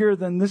bigger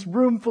than this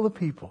room full of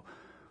people.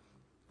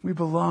 We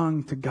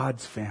belong to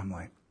God's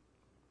family,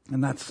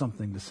 and that's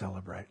something to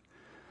celebrate.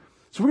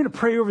 So we're going to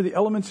pray over the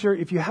elements here.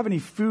 If you have any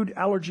food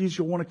allergies,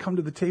 you'll want to come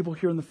to the table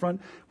here in the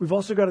front. We've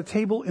also got a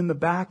table in the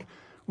back.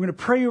 We're going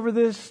to pray over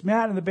this.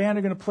 Matt and the band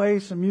are going to play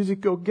some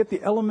music. Go get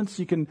the elements.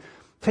 You can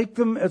take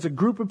them as a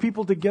group of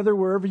people together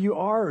wherever you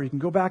are, or you can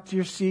go back to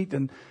your seat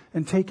and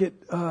take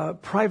it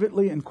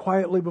privately and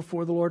quietly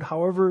before the Lord,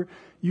 however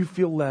you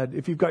feel led.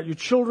 If you've got your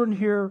children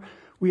here,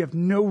 we have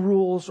no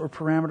rules or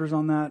parameters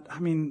on that. I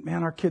mean,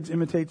 man, our kids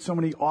imitate so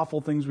many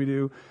awful things we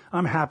do.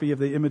 I'm happy if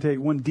they imitate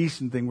one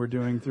decent thing we're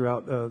doing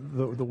throughout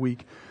the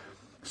week.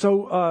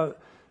 So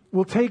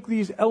we'll take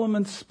these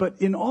elements, but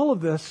in all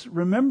of this,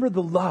 remember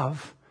the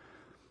love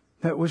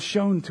that was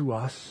shown to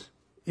us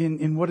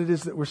in what it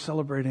is that we're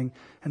celebrating,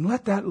 and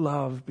let that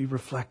love be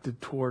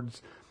reflected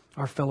towards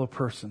our fellow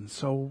persons.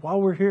 So while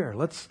we're here,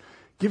 let's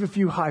give a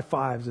few high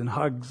fives and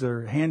hugs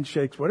or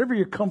handshakes, whatever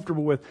you're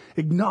comfortable with,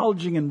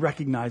 acknowledging and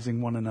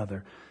recognizing one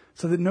another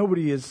so that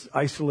nobody is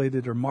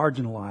isolated or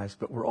marginalized,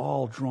 but we're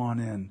all drawn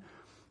in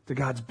to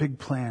God's big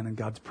plan and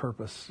God's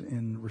purpose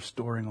in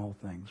restoring all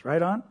things.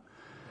 Right on?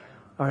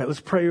 All right, let's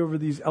pray over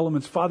these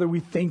elements. Father, we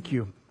thank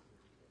you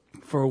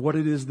for what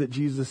it is that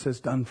Jesus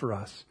has done for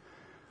us.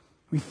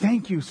 We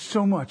thank you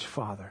so much,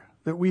 Father,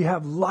 that we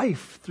have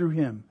life through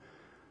him.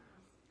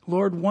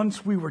 Lord,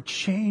 once we were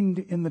chained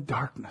in the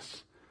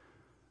darkness,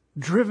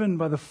 driven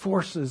by the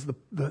forces,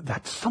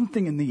 that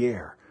something in the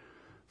air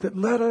that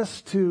led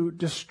us to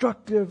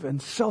destructive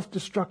and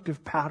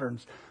self-destructive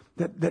patterns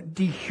that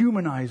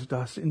dehumanized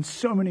us in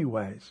so many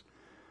ways.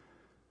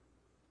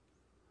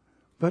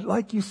 But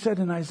like you said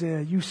in Isaiah,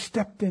 you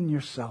stepped in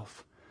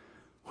yourself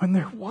when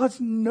there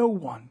was no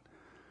one.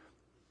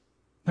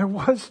 There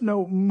was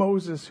no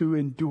Moses who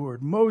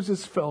endured.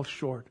 Moses fell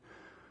short.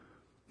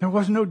 There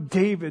was no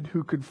David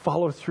who could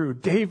follow through.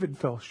 David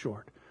fell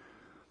short.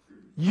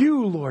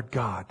 You, Lord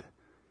God,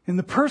 in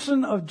the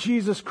person of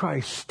Jesus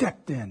Christ,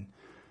 stepped in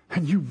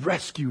and you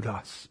rescued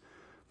us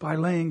by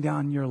laying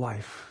down your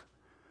life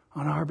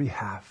on our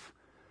behalf.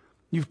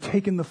 You've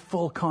taken the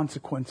full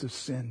consequence of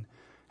sin,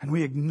 and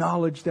we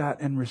acknowledge that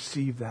and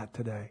receive that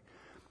today.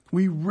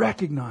 We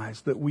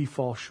recognize that we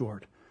fall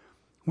short.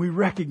 We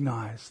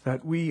recognize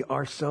that we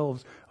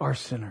ourselves are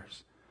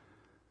sinners.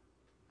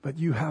 But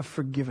you have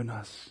forgiven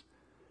us.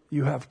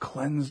 You have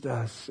cleansed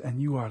us,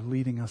 and you are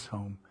leading us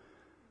home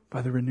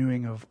by the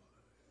renewing of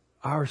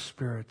our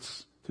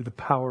spirits through the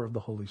power of the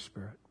Holy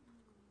Spirit.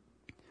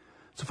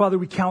 So, Father,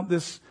 we count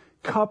this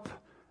cup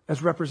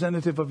as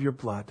representative of your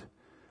blood.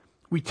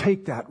 We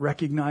take that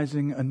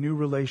recognizing a new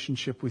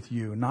relationship with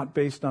you, not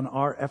based on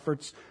our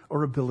efforts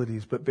or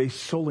abilities, but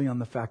based solely on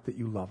the fact that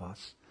you love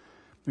us.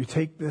 We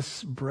take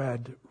this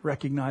bread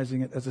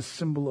recognizing it as a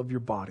symbol of your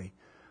body,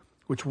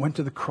 which went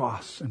to the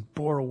cross and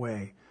bore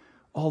away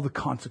all the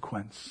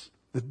consequence,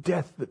 the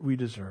death that we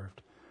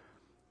deserved.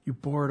 You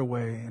bore it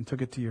away and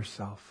took it to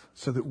yourself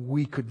so that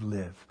we could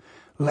live.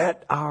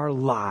 Let our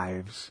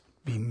lives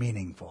be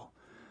meaningful.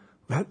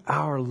 Let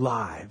our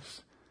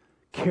lives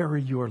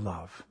carry your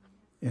love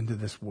into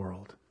this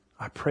world.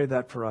 I pray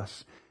that for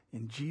us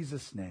in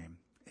Jesus' name.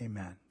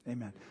 Amen.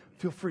 Amen.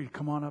 Feel free to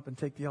come on up and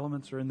take the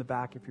elements, or in the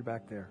back if you're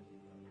back there.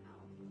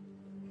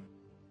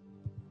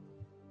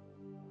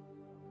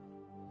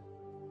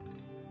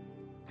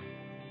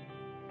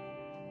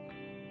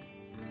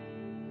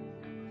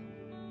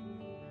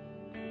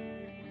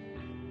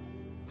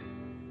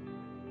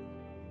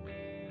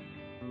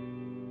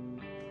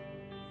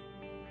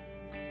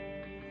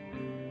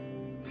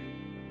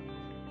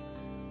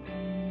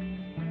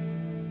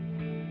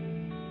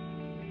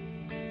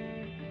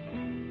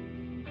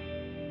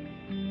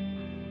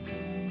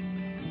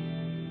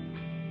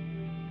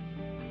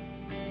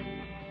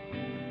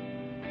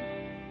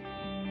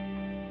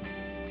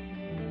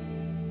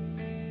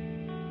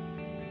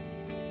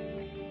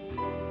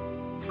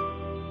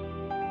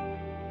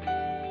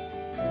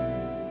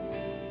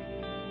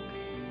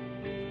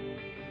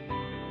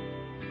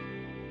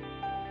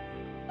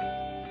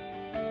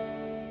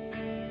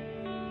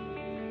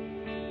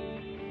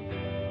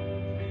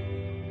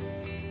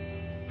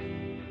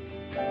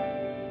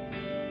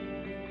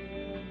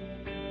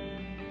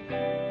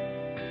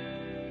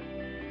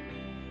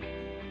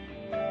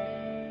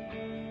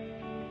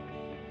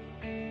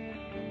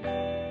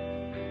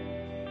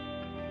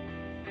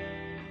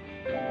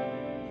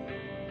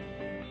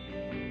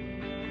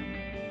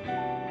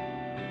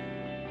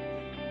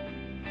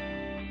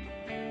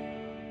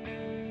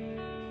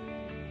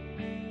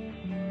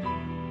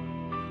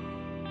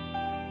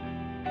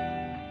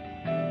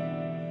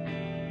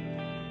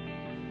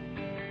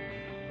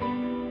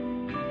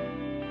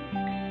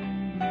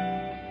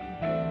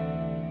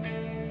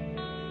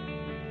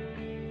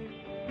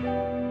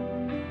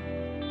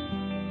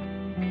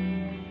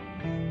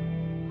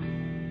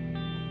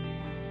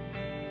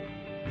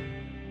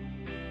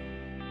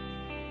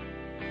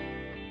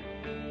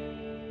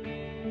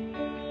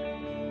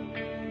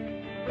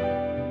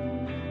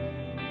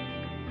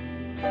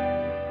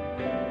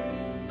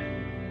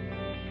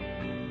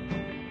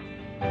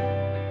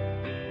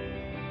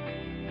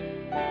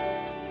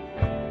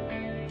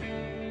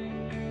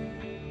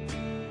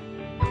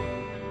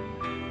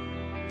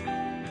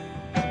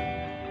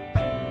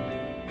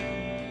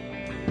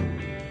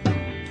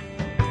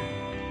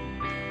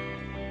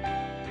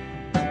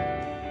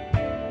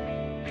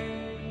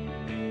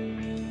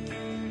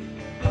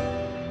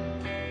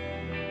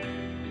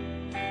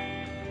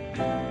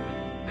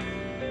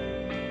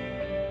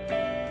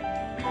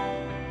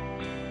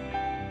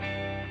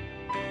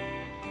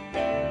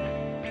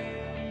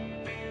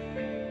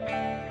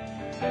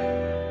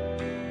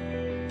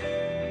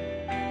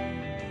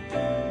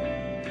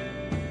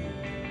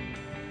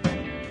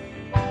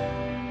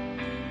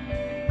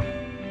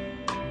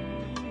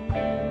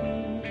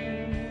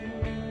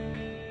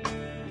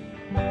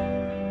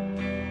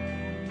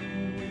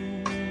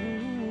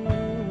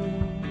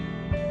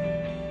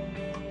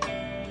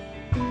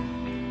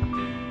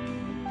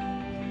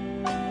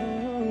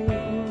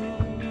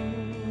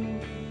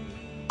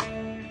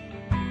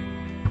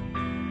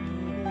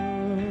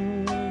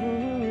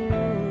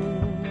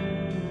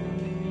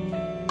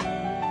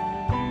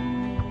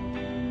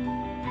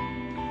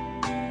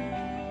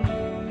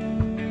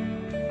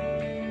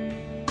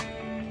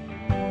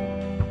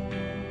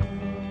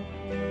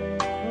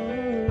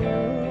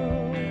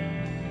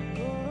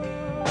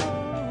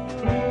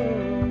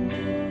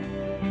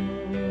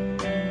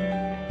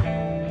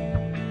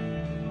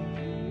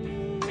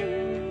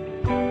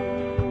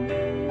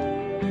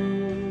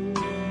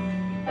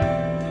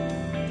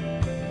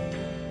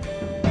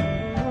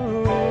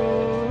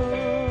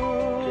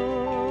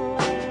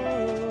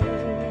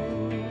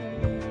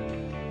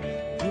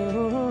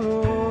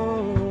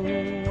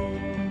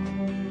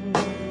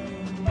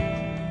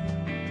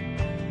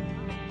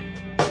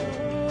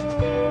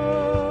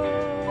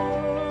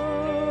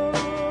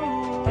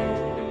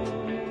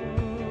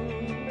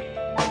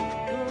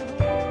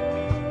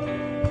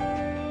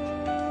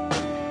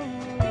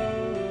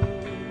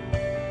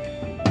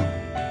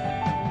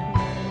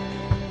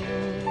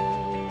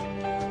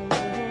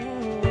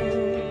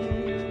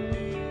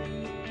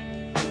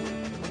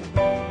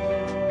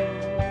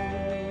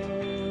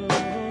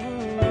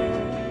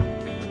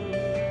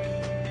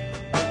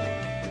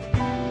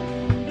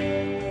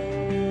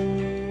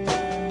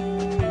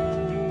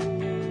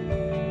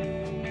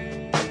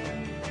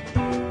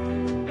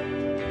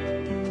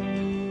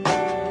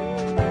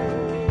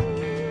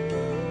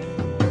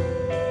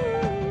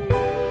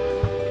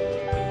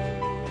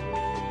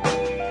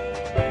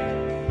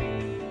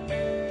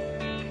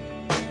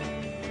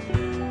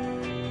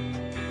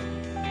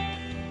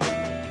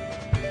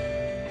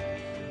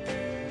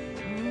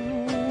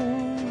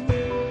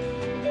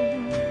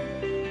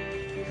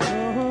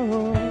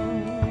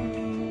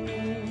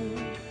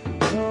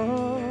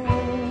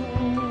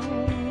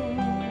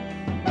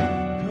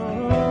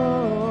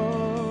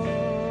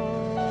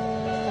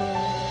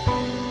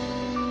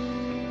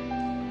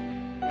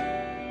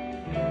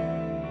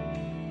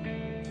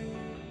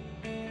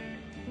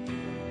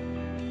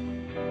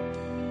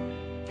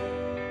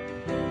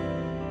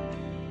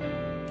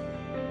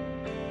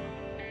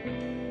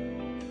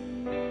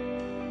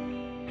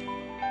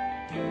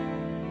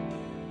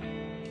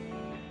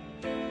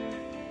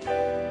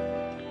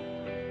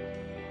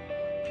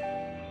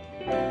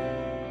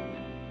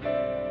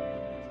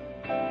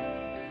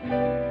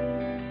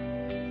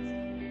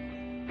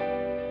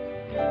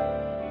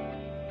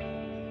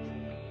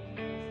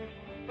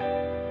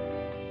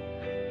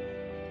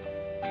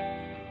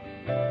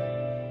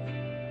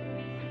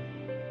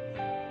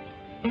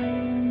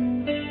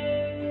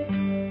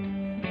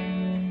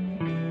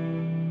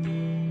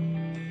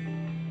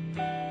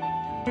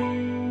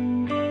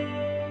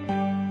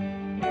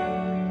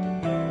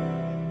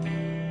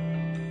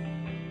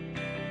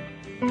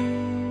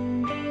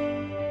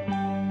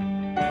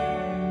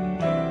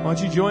 Why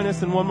don't you join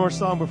us in one more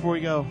song before we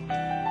go?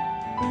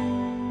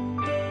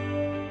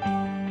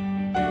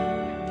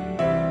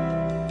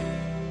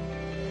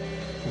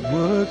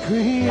 Were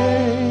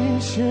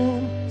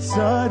creation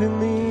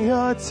suddenly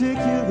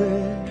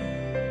articulate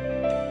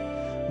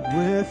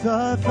with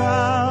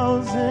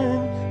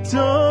 1,000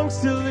 tongues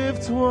to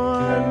lift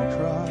one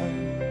cry?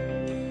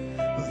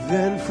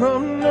 Then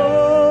from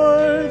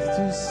north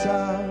to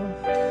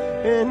south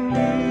and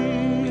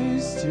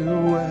east to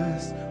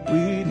west,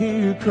 we'd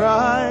hear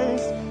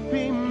Christ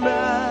be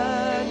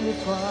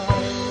magnified.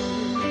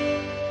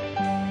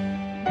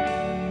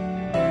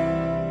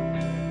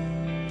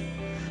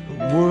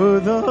 Were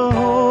the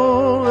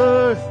whole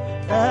earth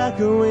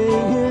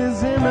echoing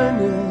His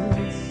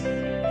immanence,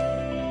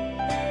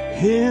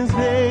 His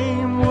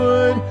name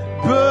would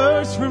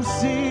burst from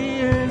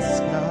sea and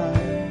sky,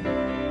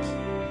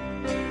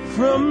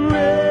 from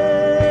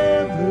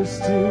rivers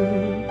to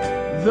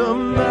the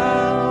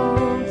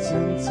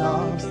mountain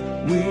tops,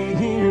 we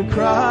hear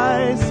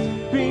Christ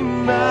be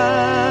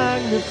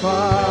magnified.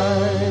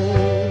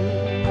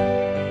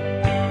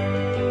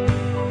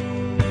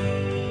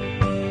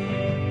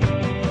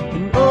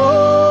 And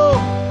oh,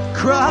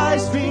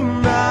 Christ be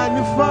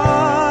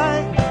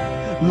magnified,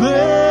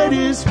 let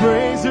His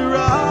praise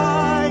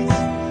arise.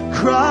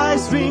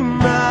 Christ be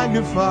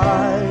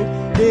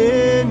magnified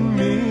in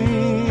me.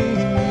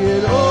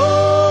 And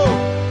oh,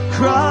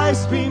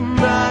 Christ be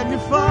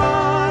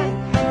magnified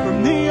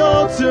from the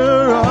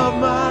altar of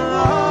my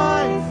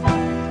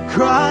life.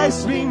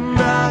 Christ be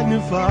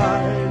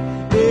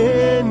magnified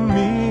in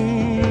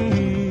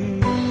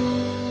me.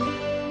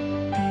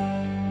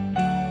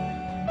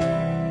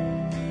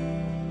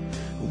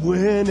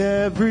 When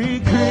every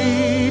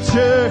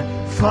creature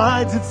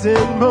finds its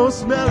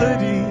inmost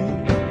melody,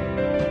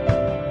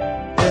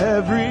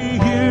 every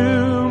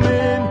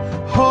human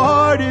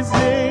heart is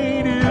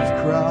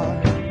native cry.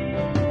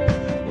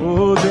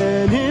 Oh,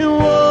 then in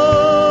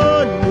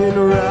one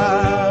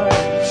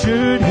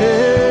enraptured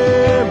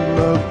hymn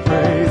of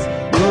praise,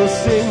 we'll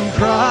sing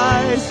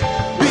Christ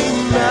be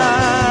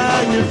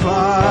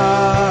magnified,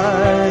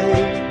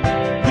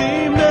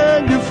 be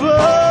magnified.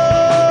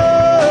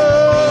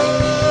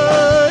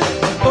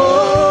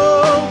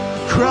 Oh,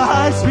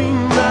 Christ be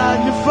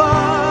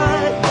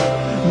magnified,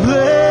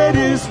 let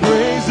His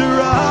praise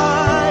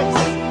arise.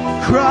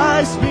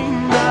 Christ be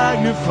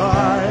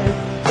magnified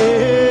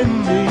in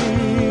me.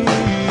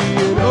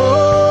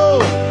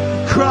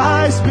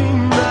 Christ be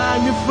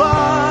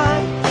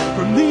magnified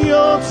from the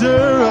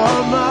altar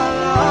of my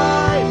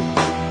life.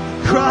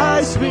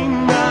 Christ be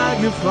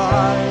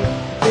magnified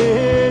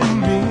in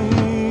me.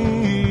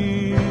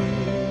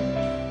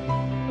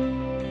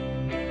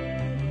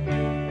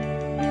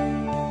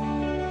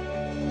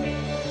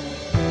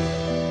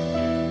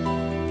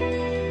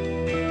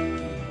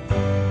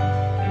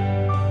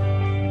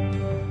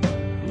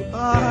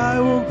 I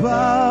won't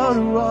bow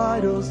to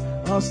idols,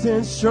 I'll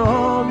stand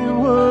strong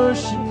and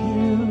worship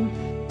You.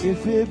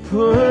 If it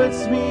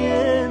puts me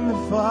in the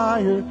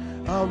fire,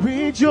 I'll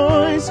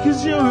rejoice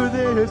 'cause You're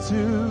there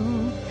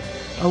too.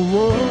 I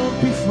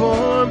won't be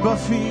formed by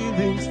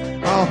feelings,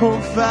 I'll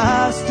hold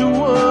fast to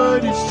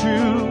what is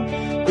true.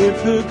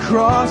 If the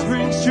cross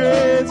brings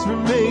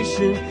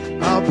transformation,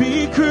 I'll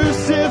be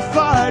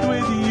crucified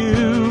with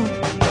You.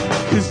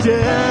 'Cause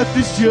death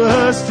is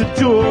just a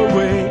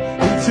doorway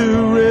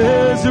into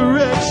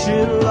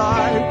resurrection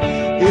life.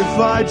 If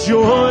I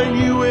join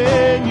You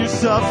in Your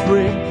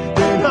suffering,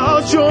 then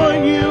I'll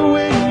join You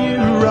when You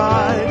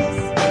rise.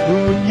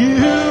 When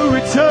You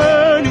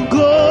return in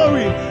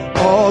glory,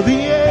 all the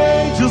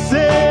angels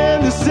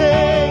and the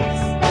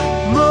saints,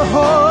 my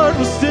heart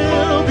will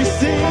still be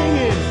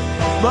singing,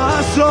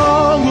 my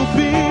song will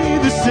be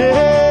the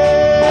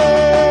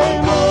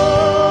same.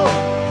 Oh,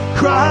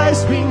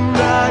 Christ be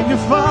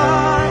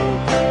magnified,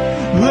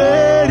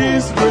 let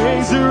His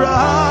praise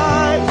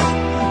arise.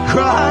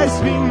 Christ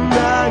be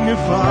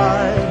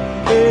magnified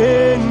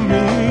in me.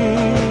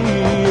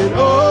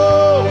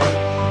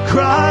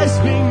 Christ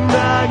be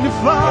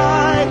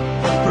magnified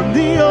from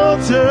the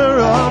altar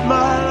of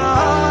my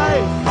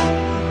life.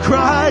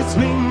 Christ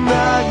be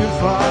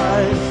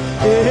magnified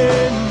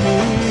in me.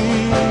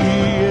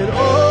 And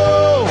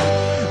oh,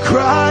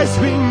 Christ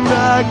be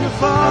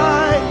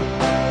magnified,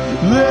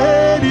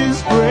 let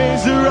His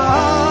praise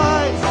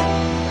arise.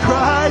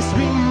 Christ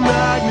be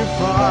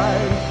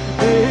magnified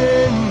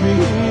in me.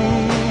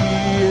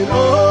 And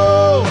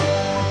oh,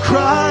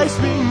 Christ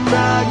be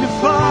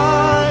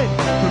magnified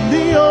from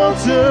the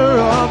altar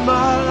of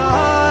my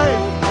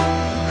life.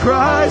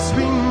 Christ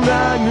be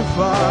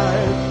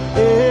magnified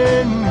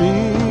in me.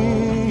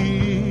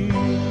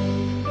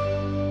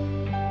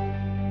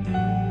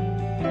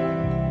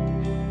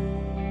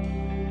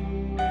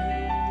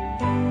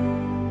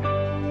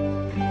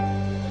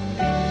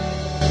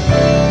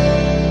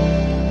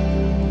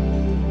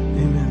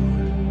 Amen.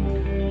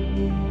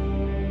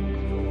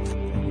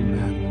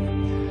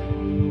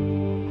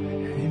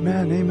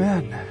 Amen.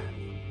 Amen.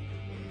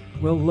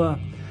 Well,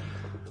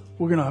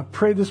 we're going to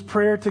pray this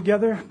prayer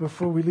together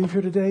before we leave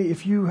here today.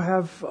 If you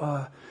have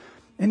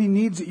Any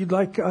needs that you'd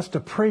like us to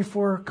pray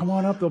for, come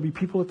on up. There'll be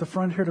people at the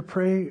front here to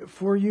pray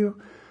for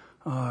you.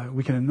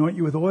 We can anoint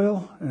you with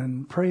oil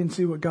and pray and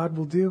see what God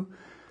will do.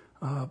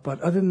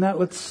 But other than that,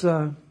 let's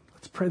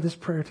pray this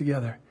prayer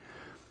together.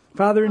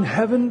 Father in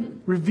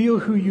heaven, reveal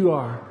who you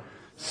are.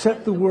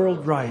 Set the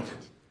world right.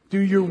 Do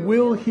your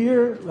will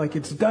here like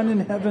it's done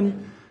in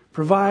heaven.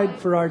 Provide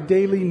for our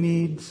daily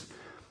needs.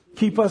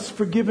 Keep us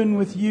forgiven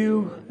with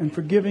you and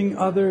forgiving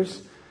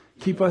others.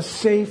 Keep us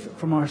safe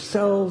from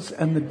ourselves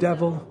and the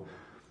devil.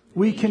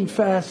 We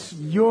confess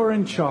you're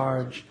in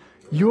charge.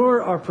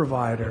 You're our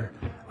provider.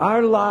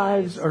 Our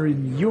lives are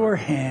in your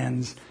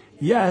hands.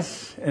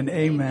 Yes and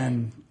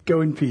amen. Go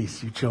in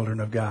peace, you children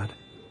of God.